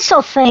I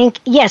also think,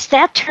 yes,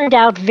 that turned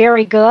out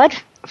very good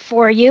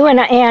for you,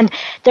 and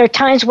there are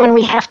times when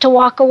we have to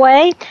walk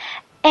away.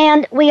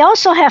 And we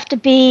also have to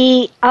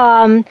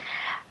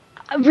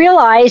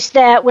realize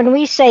that when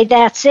we say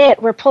that's it,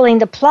 we're pulling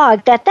the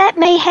plug, that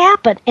may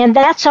happen, and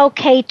that's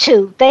okay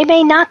too. They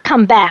may not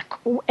come back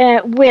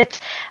with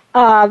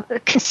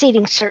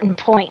conceding certain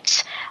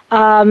points,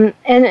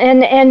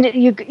 and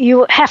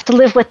you have to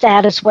live with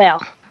that as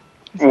well.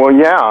 Well,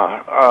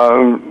 yeah.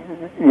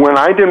 When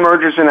I did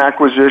mergers and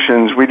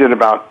acquisitions, we did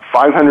about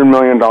 $500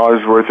 million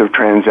worth of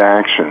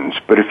transactions.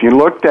 But if you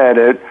looked at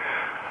it,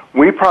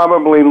 we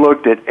probably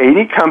looked at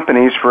 80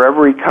 companies for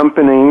every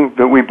company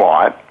that we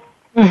bought.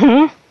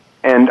 Mm-hmm.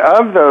 And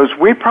of those,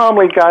 we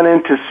probably got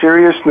into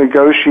serious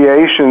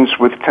negotiations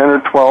with 10 or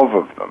 12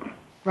 of them.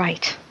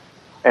 Right.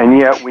 And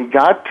yet we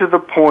got to the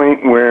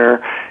point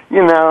where,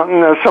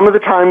 some of the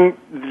time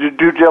the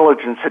due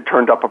diligence had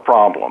turned up a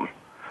problem.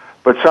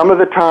 But some of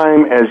the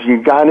time, as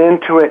you got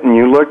into it and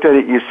you looked at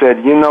it, you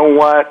said, "You know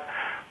what?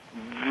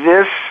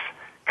 This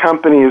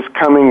company is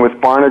coming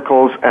with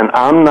barnacles, and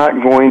I'm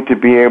not going to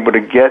be able to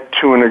get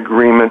to an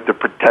agreement that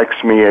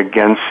protects me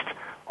against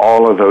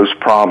all of those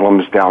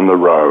problems down the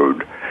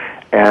road.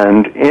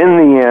 And in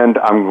the end,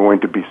 I'm going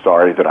to be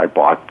sorry that I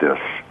bought this."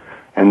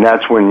 And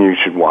that's when you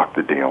should walk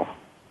the deal.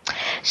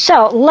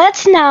 So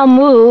let's now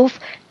move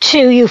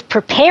to, you've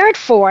prepared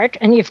for it,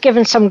 and you've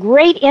given some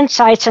great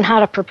insights on how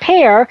to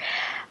prepare.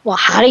 Well,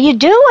 how do you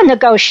do a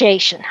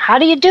negotiation? How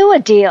do you do a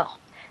deal?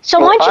 So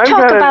why don't you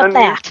talk about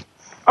that?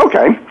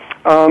 Okay.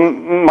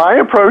 My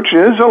approach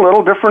is a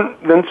little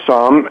different than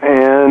some,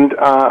 and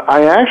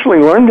I actually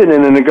learned it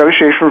in a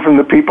negotiation from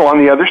the people on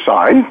the other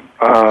side,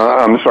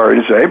 I'm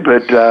sorry to say,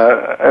 but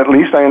at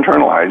least I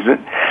internalized it.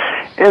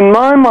 In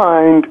my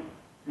mind,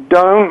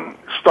 don't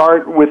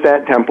start with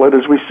that template,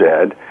 as we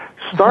said.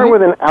 Start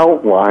with an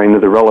outline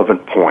of the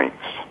relevant points.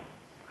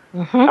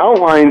 Mm-hmm.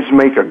 Outlines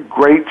make a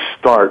great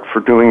start for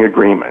doing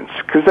agreements,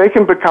 because they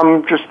can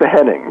become just the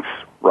headings,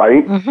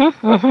 right?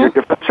 Mm-hmm. Of your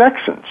different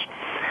sections.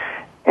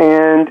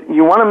 And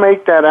you want to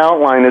make that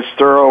outline as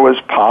thorough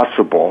as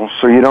possible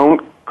so you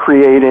don't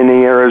create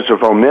any errors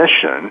of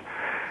omission.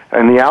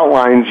 And the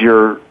outline's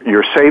your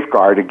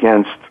safeguard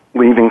against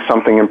leaving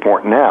something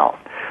important out.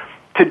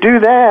 To do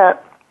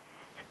that,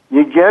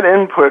 you get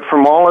input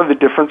from all of the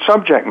different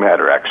subject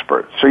matter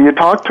experts. So you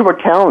talk to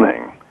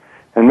accounting,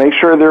 and make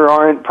sure there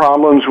aren't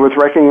problems with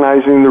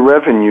recognizing the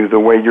revenue the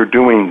way you're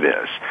doing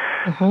this.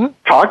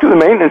 Talk to the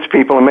maintenance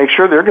people and make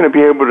sure they're going to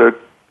be able to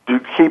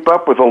keep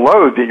up with the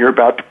load that you're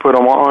about to put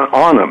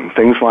on them,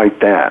 things like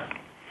that.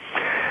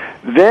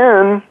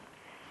 Then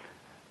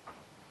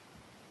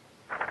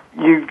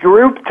you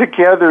group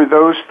together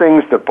those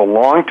things that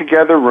belong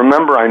together.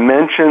 Remember, I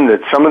mentioned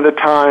that some of the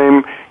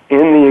time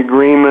in the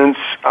agreements,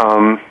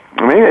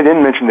 maybe I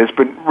didn't mention this,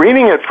 but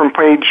reading it from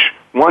page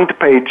 1 to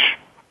page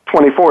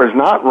 24 is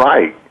not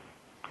right.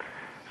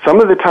 Some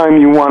of the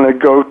time you want to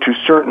go to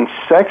certain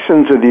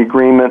sections of the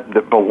agreement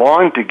that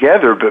belong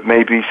together but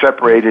may be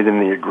separated in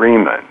the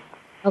agreement.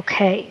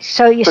 Okay,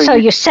 so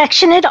you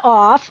section it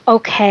off.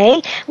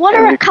 Okay, what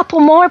are a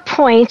couple more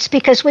points,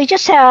 because we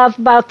just have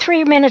about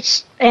 3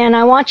 minutes, and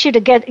I want you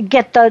to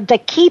get the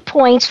key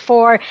points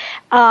for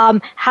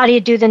how do you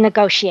do the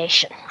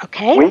negotiation.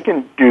 Okay, we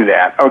can do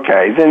that.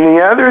 Okay, then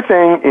the other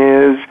thing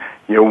is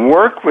you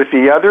work with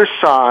the other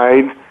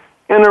side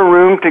in a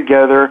room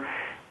together,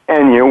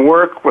 and you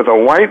work with a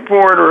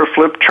whiteboard or a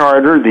flip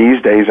chart, or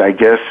these days I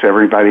guess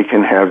everybody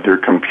can have their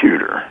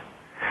computer.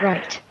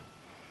 Right.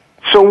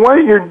 So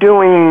what you're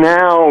doing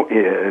now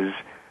is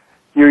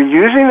you're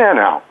using that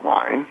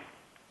outline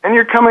and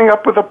you're coming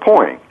up with a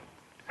point.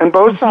 And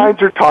both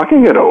sides are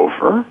talking it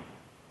over.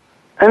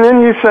 And then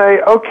you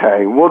say,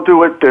 okay, we'll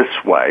do it this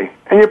way.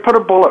 And you put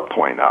a bullet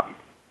point up.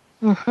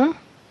 And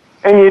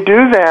you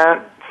do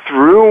that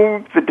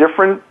through the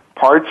different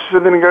parts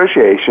of the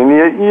negotiation.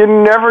 You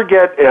never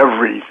get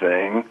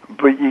everything,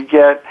 but you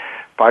get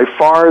by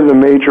far the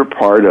major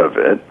part of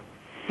it.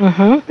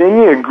 Then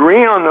you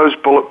agree on those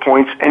bullet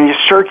points and you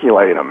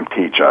circulate them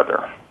to each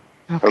other.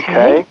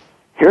 Okay?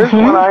 Here's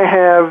what I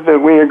have that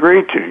we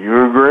agreed to.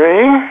 You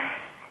agree?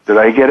 Did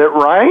I get it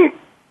right?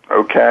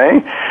 Okay.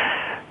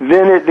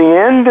 Then at the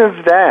end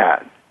of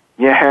that,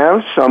 you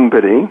have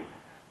somebody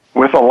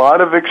with a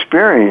lot of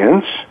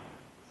experience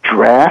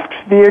draft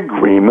the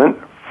agreement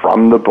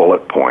from the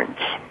bullet points.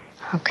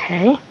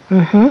 Okay.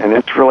 And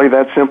it's really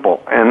that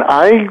simple. And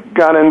I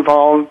got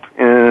involved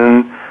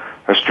in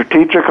a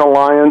strategic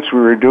alliance.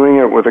 We were doing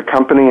it with a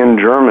company in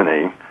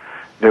Germany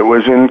that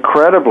was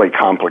incredibly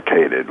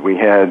complicated. We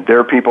had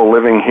their people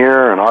living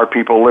here and our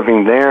people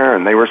living there,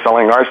 and they were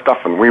selling our stuff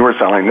and we were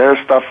selling their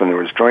stuff, and there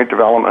was joint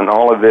development and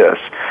all of this.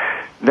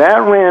 That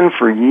ran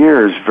for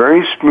years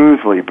very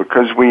smoothly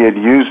because we had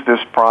used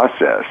this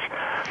process.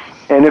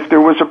 And if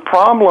there was a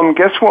problem,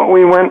 guess what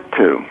we went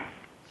to?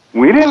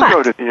 We didn't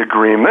go to the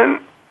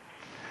agreement.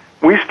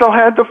 We still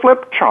had the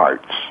flip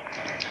charts.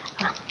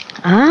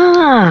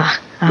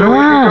 So we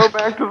can go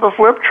back to the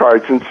flip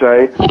charts and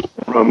say,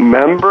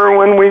 remember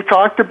when we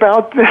talked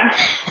about this?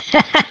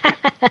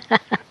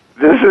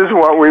 This is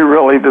what we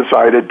really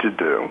decided to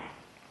do.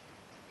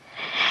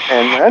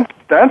 And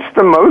that's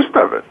the most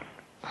of it.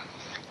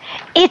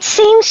 It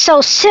seems so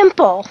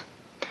simple,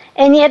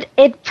 and yet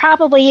it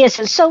probably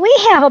isn't. So we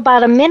have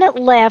about a minute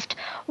left.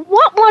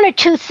 What 1 or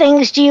 2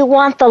 things do you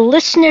want the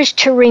listeners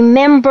to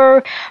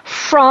remember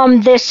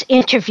from this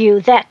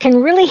interview that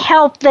can really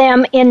help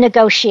them in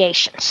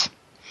negotiations?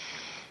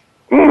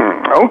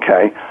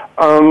 Okay.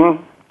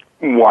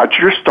 Watch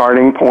your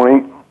starting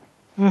point.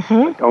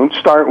 Don't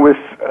start with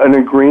an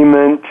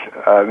agreement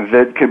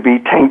that could be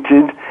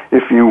tainted,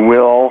 if you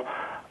will.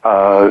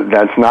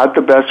 That's not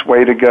the best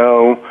way to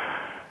go.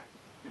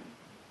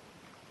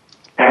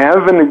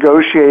 Have a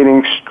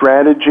negotiating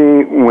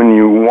strategy when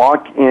you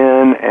walk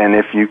in, and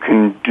if you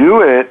can do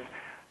it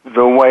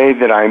the way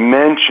that I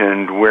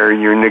mentioned, where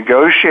you're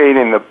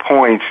negotiating the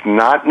points,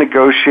 not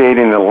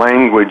negotiating the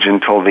language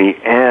until the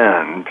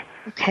end,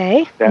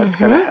 that's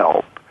going to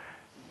help.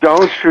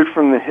 Don't shoot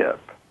from the hip.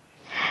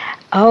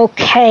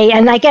 Okay,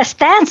 and I guess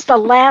that's the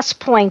last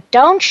point.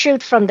 Don't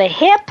shoot from the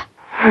hip.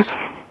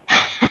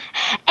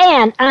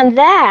 And on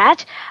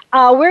that,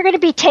 we're going to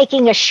be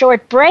taking a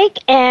short break,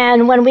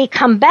 and when we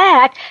come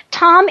back,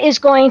 Tom is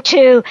going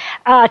to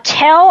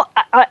tell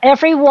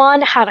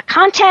everyone how to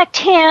contact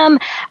him,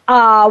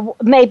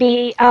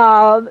 maybe,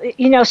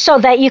 so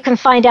that you can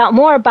find out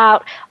more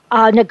about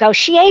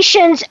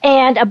negotiations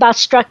and about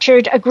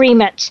structured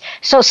agreements.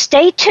 So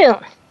stay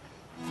tuned.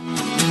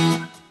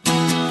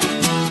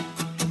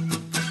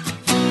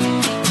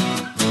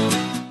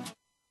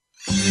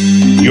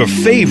 Your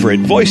favorite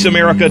Voice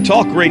America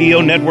Talk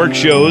Radio Network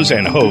shows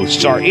and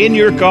hosts are in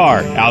your car,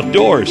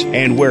 outdoors,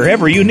 and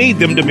wherever you need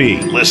them to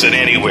be. Listen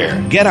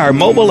anywhere. Get our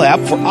mobile app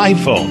for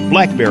iPhone,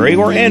 BlackBerry,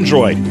 or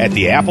Android at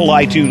the Apple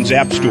iTunes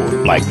App Store,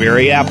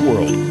 BlackBerry App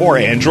World, or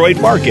Android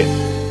Market.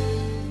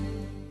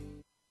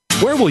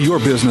 Where will your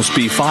business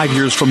be 5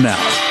 years from now?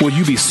 Will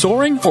you be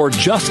soaring or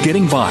just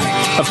getting by?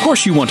 Of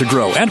course you want to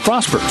grow and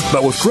prosper,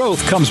 but with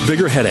growth comes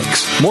bigger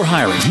headaches, more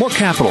hiring, more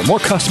capital, more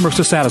customers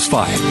to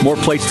satisfy, more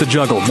plates to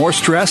juggle, more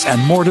stress, and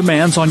more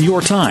demands on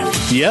your time.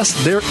 Yes,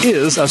 there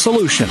is a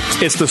solution.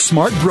 It's the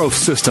Smart Growth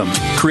System,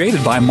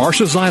 created by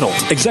Marcia Zeidel,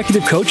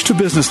 executive coach to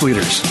business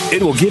leaders.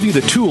 It will give you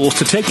the tools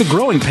to take the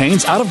growing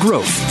pains out of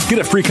growth. Get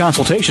a free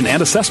consultation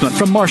and assessment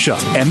from Marcia,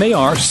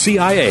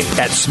 M-A-R-C-I-A,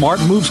 at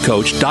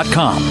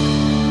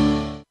smartmovescoach.com.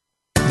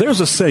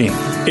 There's a saying,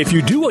 If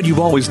you do what you've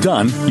always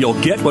done, you'll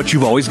get what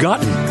you've always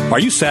gotten. Are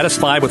you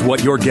satisfied with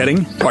what you're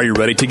getting? Are you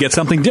ready to get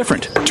something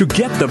different? To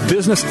get the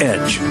business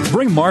edge,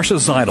 bring Marcia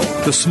Zeidel,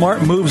 the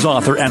Smart Moves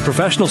author and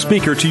professional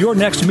speaker, to your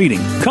next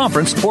meeting,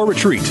 conference, or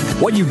retreat.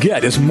 What you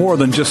get is more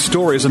than just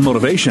stories and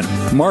motivation.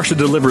 Marcia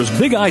delivers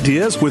big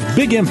ideas with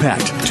big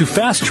impact to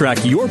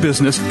fast-track your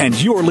business and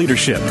your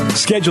leadership.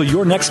 Schedule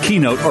your next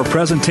keynote or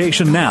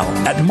presentation now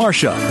at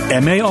Marcia,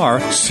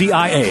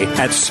 M-A-R-C-I-A,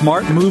 at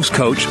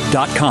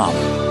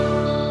smartmovescoach.com.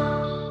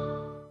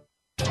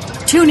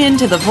 Tune in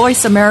to the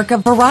Voice America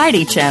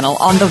Variety channel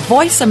on the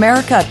Voice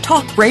America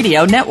Talk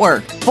Radio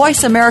Network.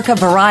 Voice America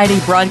Variety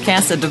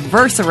broadcasts a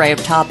diverse array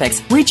of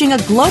topics, reaching a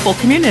global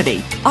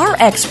community. Our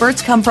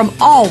experts come from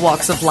all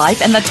walks of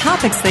life, and the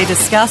topics they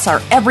discuss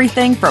are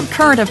everything from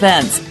current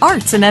events,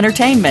 arts and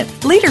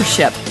entertainment,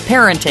 leadership,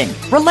 parenting,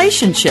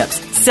 relationships,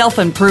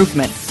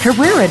 self-improvement,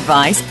 career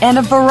advice, and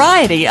a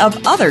variety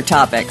of other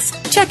topics.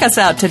 Check us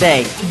out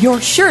today. You're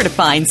sure to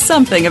find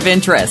something of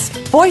interest.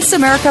 Voice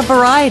America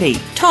Variety.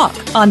 Talk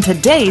on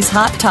today's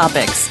hot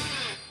topics.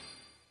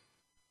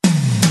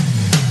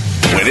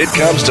 When it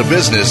comes to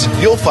business,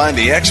 you'll find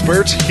the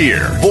experts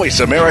here.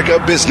 Voice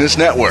America Business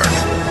Network.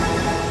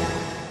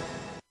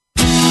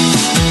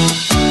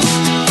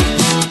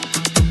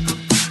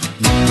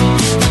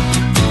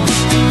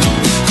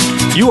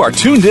 You are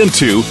tuned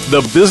into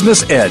The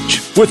Business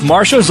Edge with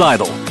Marcia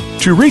Zeidel.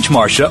 To reach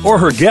Marcia or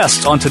her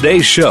guests on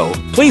today's show,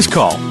 please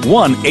call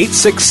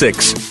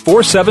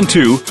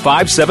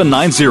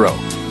 1-866-472-5790.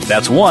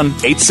 That's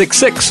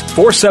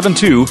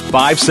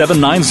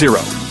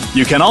 1-866-472-5790.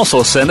 You can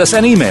also send us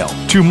an email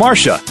to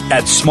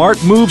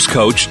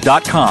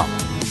marcia@smartmovescoach.com.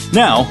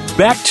 Now,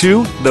 back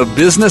to The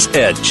Business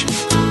Edge.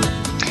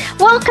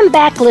 Welcome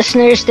back,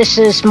 listeners. This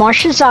is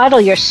Marcia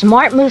Zeidel, your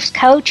Smart Moves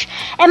coach,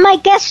 and my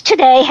guest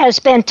today has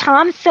been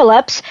Tom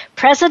Phillips,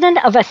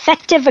 president of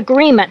Effective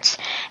Agreements,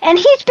 and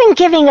he's been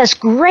giving us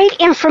great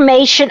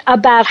information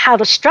about how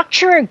to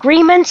structure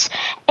agreements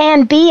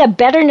and be a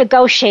better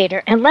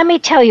negotiator. And let me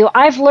tell you,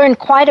 I've learned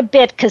quite a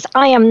bit because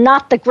I am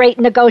not the great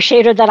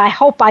negotiator that I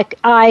hope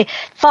I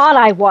thought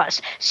I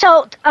was.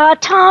 So,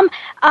 Tom,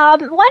 why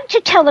don't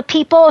you tell the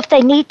people if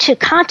they need to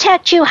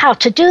contact you, how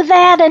to do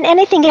that, and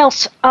anything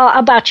else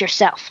about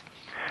yourself?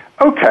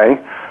 Okay.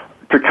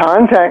 To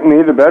contact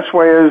me, the best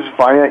way is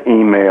via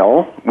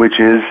email, which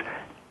is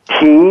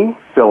T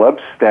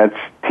Phillips, that's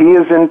T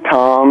as in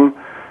Tom,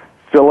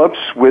 Phillips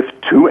with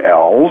 2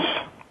 L's,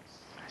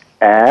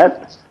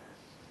 at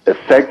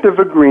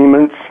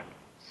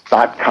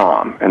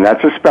effectiveagreements.com. And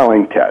that's a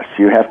spelling test.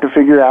 You have to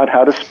figure out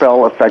how to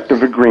spell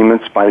effective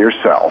agreements by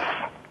yourself.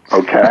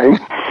 Okay?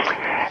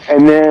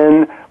 And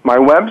then my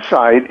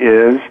website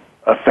is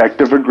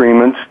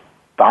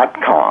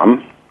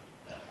effectiveagreements.com.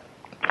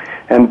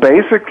 And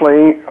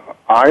basically,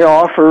 I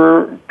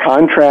offer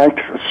contract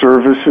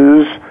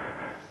services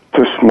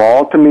to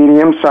small to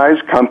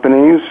medium-sized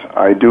companies.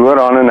 I do it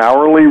on an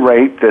hourly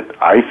rate that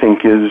I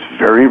think is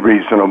very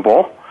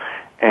reasonable,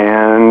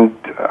 and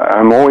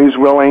I'm always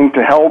willing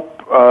to help.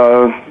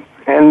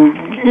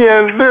 And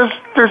yeah,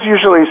 there's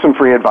usually some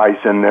free advice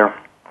in there.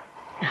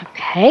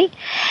 Okay.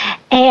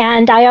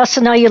 And I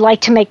also know you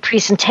like to make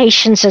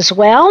presentations as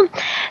well.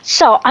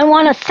 So I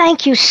want to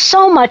thank you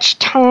so much,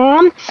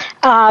 Tom,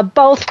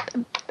 both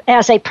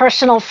as a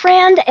personal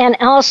friend and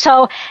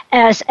also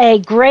as a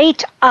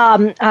great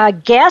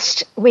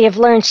guest. We have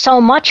learned so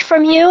much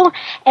from you,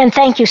 and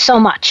thank you so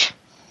much.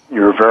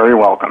 You're very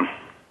welcome.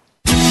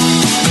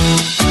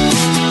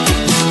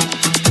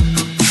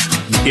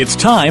 It's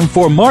time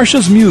for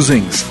Marcia's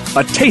Musings,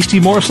 a tasty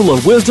morsel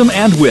of wisdom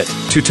and wit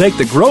to take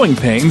the growing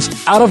pains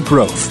out of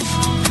growth.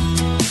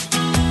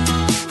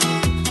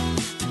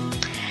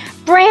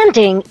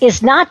 Branding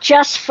is not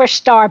just for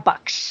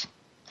Starbucks.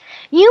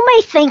 You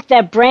may think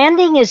that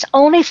branding is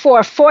only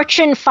for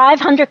Fortune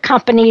 500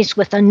 companies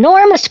with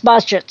enormous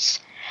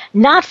budgets,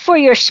 not for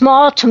your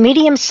small to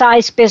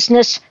medium-sized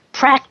business,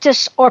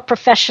 practice, or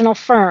professional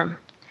firm.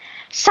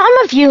 Some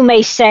of you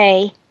may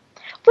say,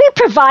 we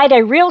provide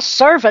a real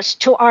service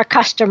to our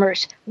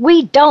customers.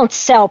 We don't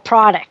sell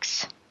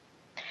products.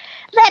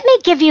 Let me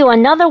give you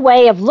another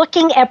way of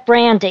looking at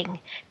branding,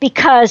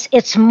 because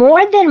it's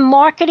more than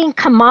marketing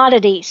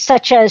commodities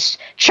such as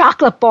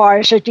chocolate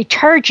bars or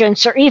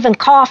detergents or even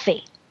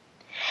coffee.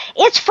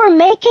 It's for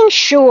making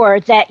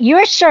sure that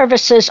your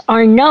services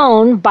are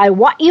known by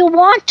what you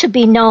want to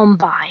be known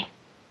by.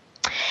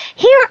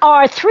 Here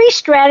are 3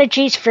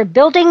 strategies for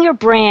building your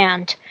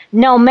brand,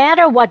 no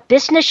matter what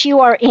business you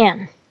are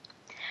in.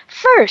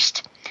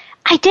 First,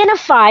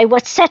 identify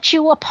what sets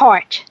you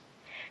apart.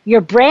 Your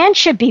brand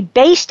should be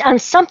based on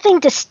something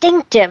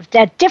distinctive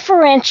that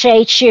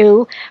differentiates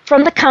you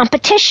from the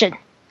competition.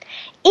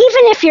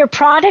 Even if your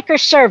product or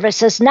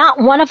service is not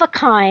one of a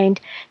kind,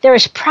 there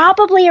is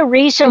probably a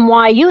reason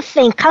why you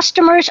think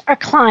customers or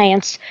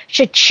clients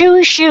should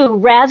choose you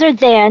rather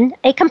than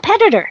a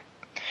competitor.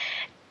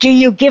 Do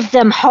you give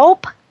them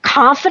hope,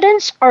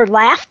 confidence, or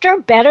laughter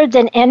better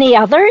than any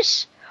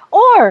others?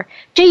 Or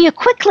do you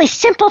quickly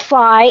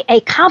simplify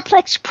a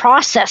complex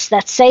process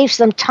that saves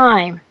them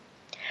time?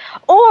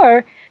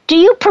 Or do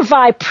you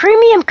provide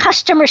premium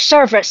customer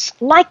service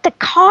like the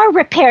car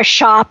repair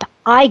shop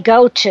I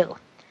go to?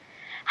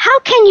 How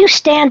can you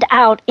stand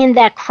out in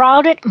that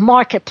crowded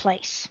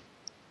marketplace?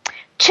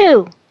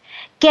 2,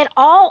 get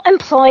all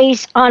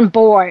employees on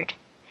board.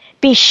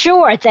 Be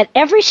sure that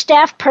every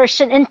staff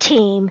person and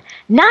team,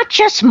 not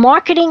just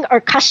marketing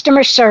or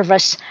customer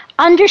service,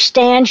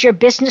 understands your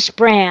business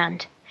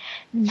brand.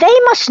 They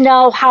must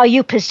know how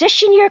you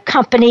position your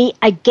company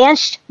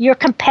against your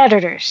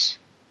competitors.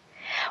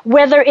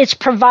 Whether it's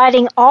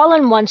providing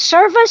all-in-one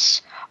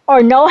service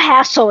or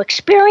no-hassle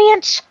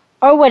experience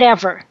or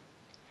whatever.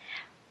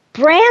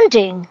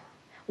 Branding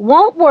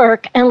won't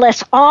work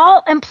unless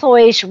all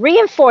employees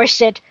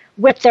reinforce it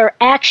with their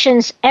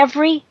actions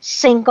every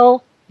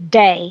single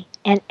day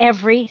and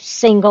every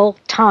single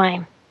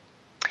time.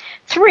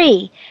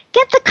 3,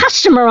 get the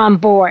customer on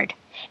board.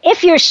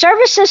 If your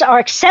services are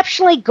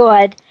exceptionally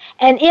good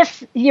and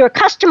if your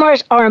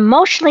customers are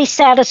emotionally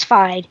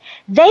satisfied,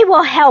 they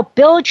will help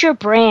build your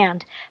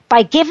brand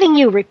by giving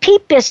you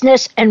repeat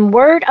business and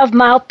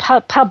word-of-mouth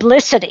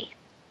publicity.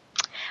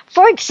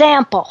 For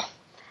example,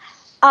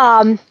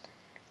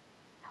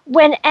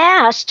 when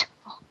asked,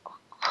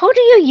 who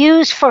do you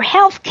use for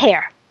health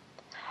care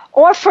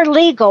or for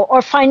legal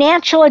or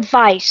financial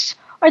advice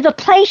or the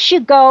place you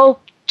go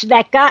to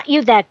that got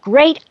you that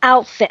great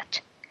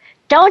outfit,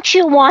 don't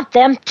you want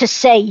them to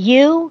say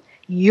you,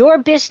 your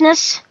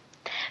business?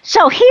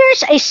 So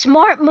here's a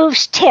Smart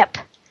Moves tip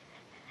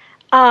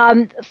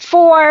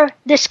for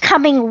this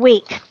coming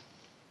week.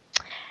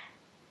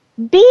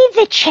 Be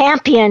the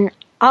champion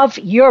of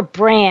your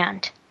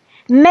brand.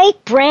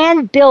 Make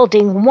brand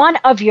building one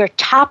of your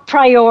top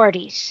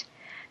priorities.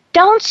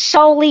 Don't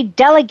solely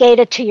delegate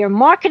it to your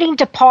marketing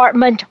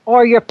department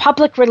or your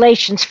public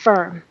relations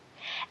firm.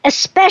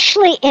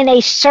 Especially in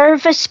a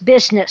service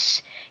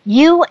business,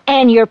 you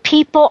and your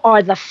people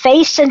are the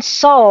face and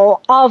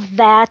soul of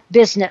that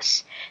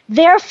business.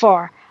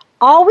 Therefore,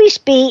 always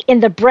be in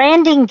the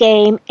branding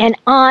game and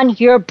on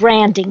your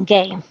branding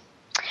game.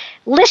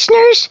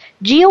 Listeners,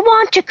 do you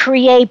want to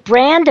create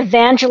brand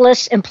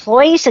evangelists,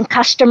 employees, and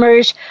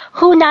customers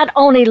who not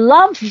only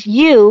love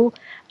you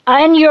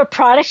and your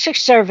products or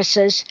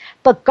services,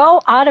 but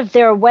go out of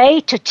their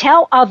way to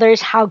tell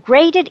others how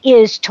great it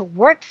is to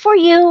work for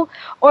you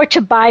or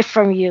to buy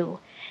from you?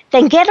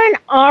 Then get in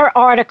our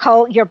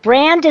article, Your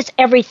Brand is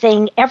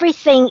Everything,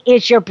 Everything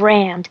is Your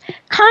Brand.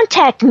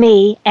 Contact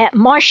me at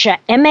Marcia,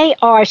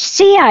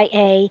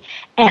 Marcia,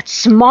 at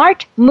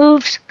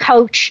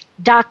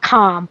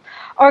smartmovescoach.com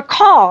or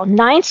call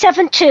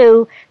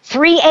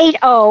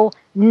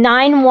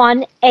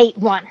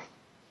 972-380-9181.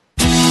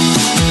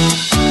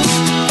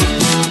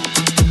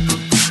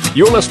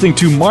 You're listening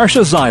to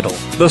Marcia Zeidel,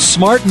 the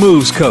Smart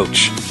Moves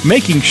Coach,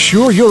 making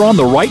sure you're on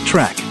the right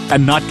track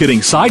and not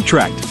getting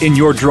sidetracked in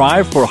your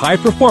drive for high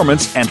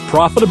performance and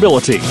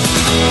profitability.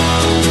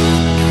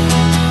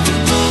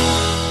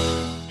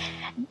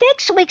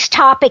 This week's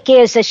topic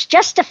is It's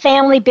Just a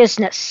Family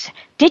Business.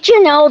 Did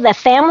you know that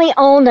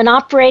family-owned and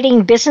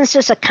operating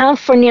businesses account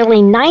for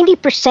nearly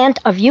 90%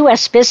 of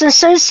U.S.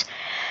 businesses?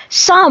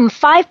 Some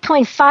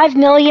 5.5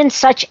 million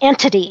such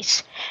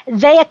entities.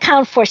 They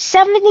account for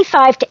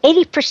 75 to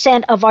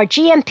 80% of our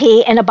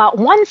GNP, and about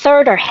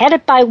one-third are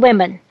headed by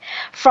women.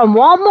 From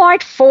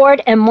Walmart,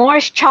 Ford, and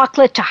Mars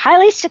Chocolate to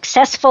highly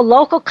successful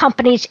local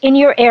companies in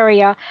your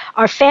area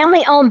are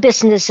family-owned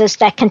businesses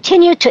that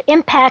continue to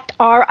impact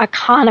our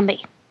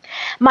economy.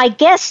 My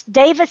guest,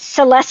 David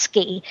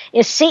Selesky,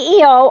 is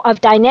CEO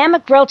of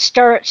Dynamic Growth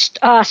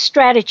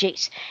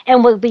Strategies,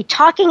 and we'll be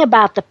talking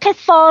about the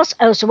pitfalls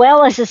as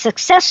well as the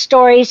success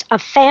stories of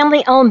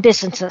family-owned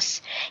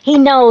businesses. He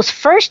knows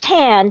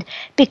firsthand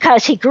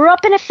because he grew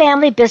up in a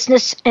family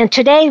business and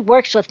today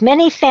works with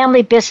many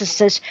family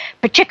businesses,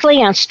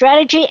 particularly on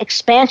strategy,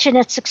 expansion,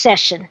 and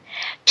succession.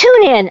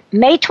 Tune in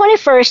May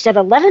 21st at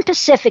 11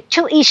 Pacific,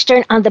 2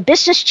 Eastern on the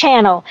Business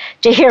Channel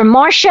to hear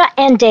Marcia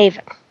and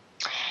David.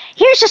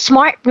 Here's a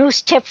Smart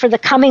Moves tip for the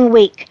coming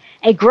week.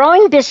 A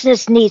growing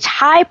business needs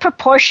high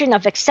proportion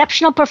of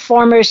exceptional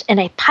performers and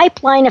a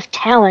pipeline of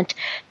talent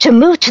to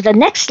move to the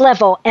next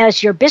level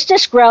as your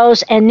business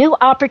grows and new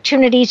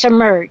opportunities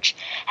emerge.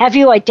 Have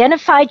you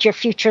identified your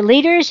future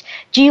leaders?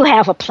 Do you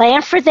have a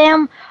plan for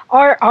them?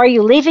 Or are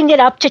you leaving it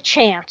up to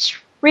chance?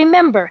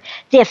 Remember,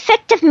 the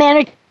Effective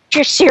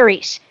Manager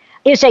Series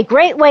is a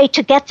great way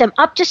to get them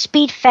up to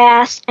speed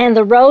fast and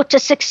the road to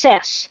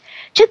success.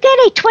 To get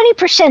a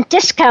 20%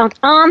 discount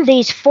on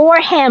these 4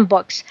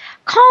 handbooks,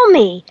 call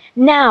me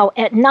now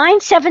at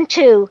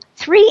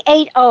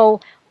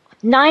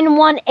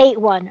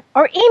 972-380-9181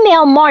 or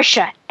email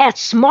Marcia at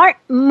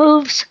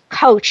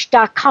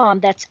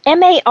smartmovescoach.com. That's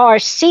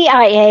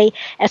Marcia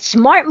at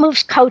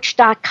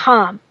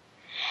smartmovescoach.com.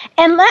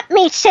 And let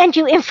me send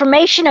you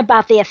information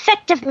about the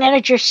Effective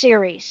Manager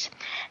Series.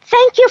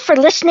 Thank you for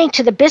listening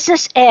to The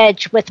Business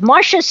Edge with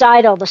Marcia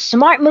Zeidel, the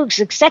Smart Moves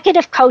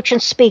executive coach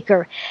and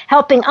speaker,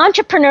 helping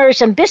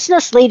entrepreneurs and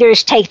business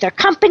leaders take their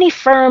company,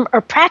 firm,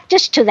 or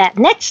practice to that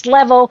next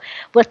level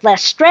with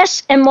less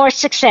stress and more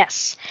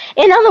success.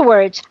 In other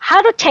words,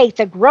 how to take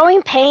the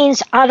growing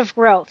pains out of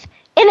growth.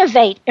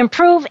 Innovate,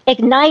 improve,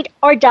 ignite,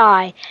 or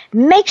die.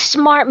 Make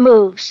smart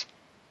moves.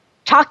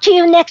 Talk to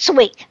you next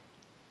week.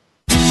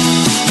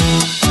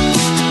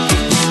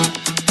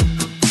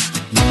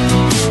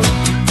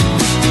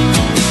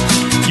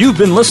 You've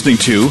been listening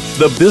to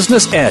The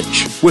Business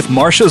Edge with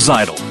Marcia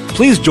Zeidel.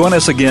 Please join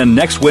us again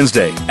next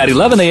Wednesday at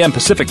 11 a.m.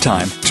 Pacific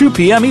Time, 2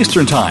 p.m.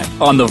 Eastern Time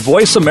on the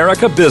Voice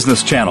America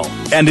Business Channel,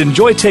 and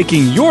enjoy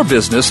taking your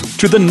business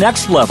to the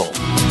next level.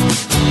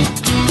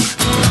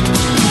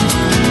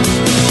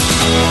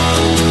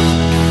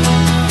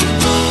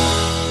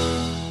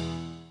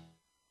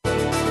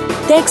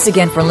 Thanks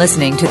again for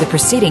listening to the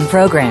preceding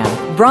program,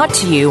 brought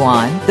to you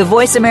on the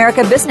Voice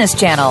America Business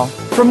Channel.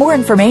 For more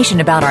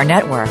information about our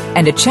network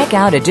and to check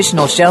out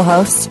additional show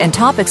hosts and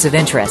topics of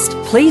interest,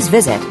 please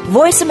visit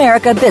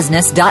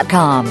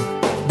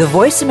voiceamericabusiness.com. The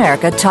Voice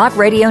America Talk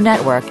Radio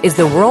Network is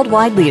the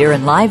worldwide leader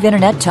in live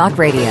Internet talk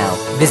radio.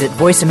 Visit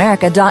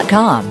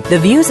voiceamerica.com. The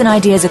views and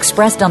ideas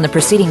expressed on the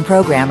preceding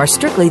program are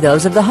strictly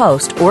those of the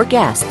host or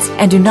guests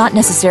and do not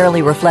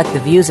necessarily reflect the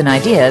views and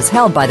ideas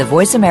held by the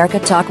Voice America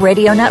Talk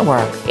Radio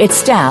Network, its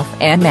staff,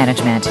 and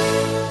management.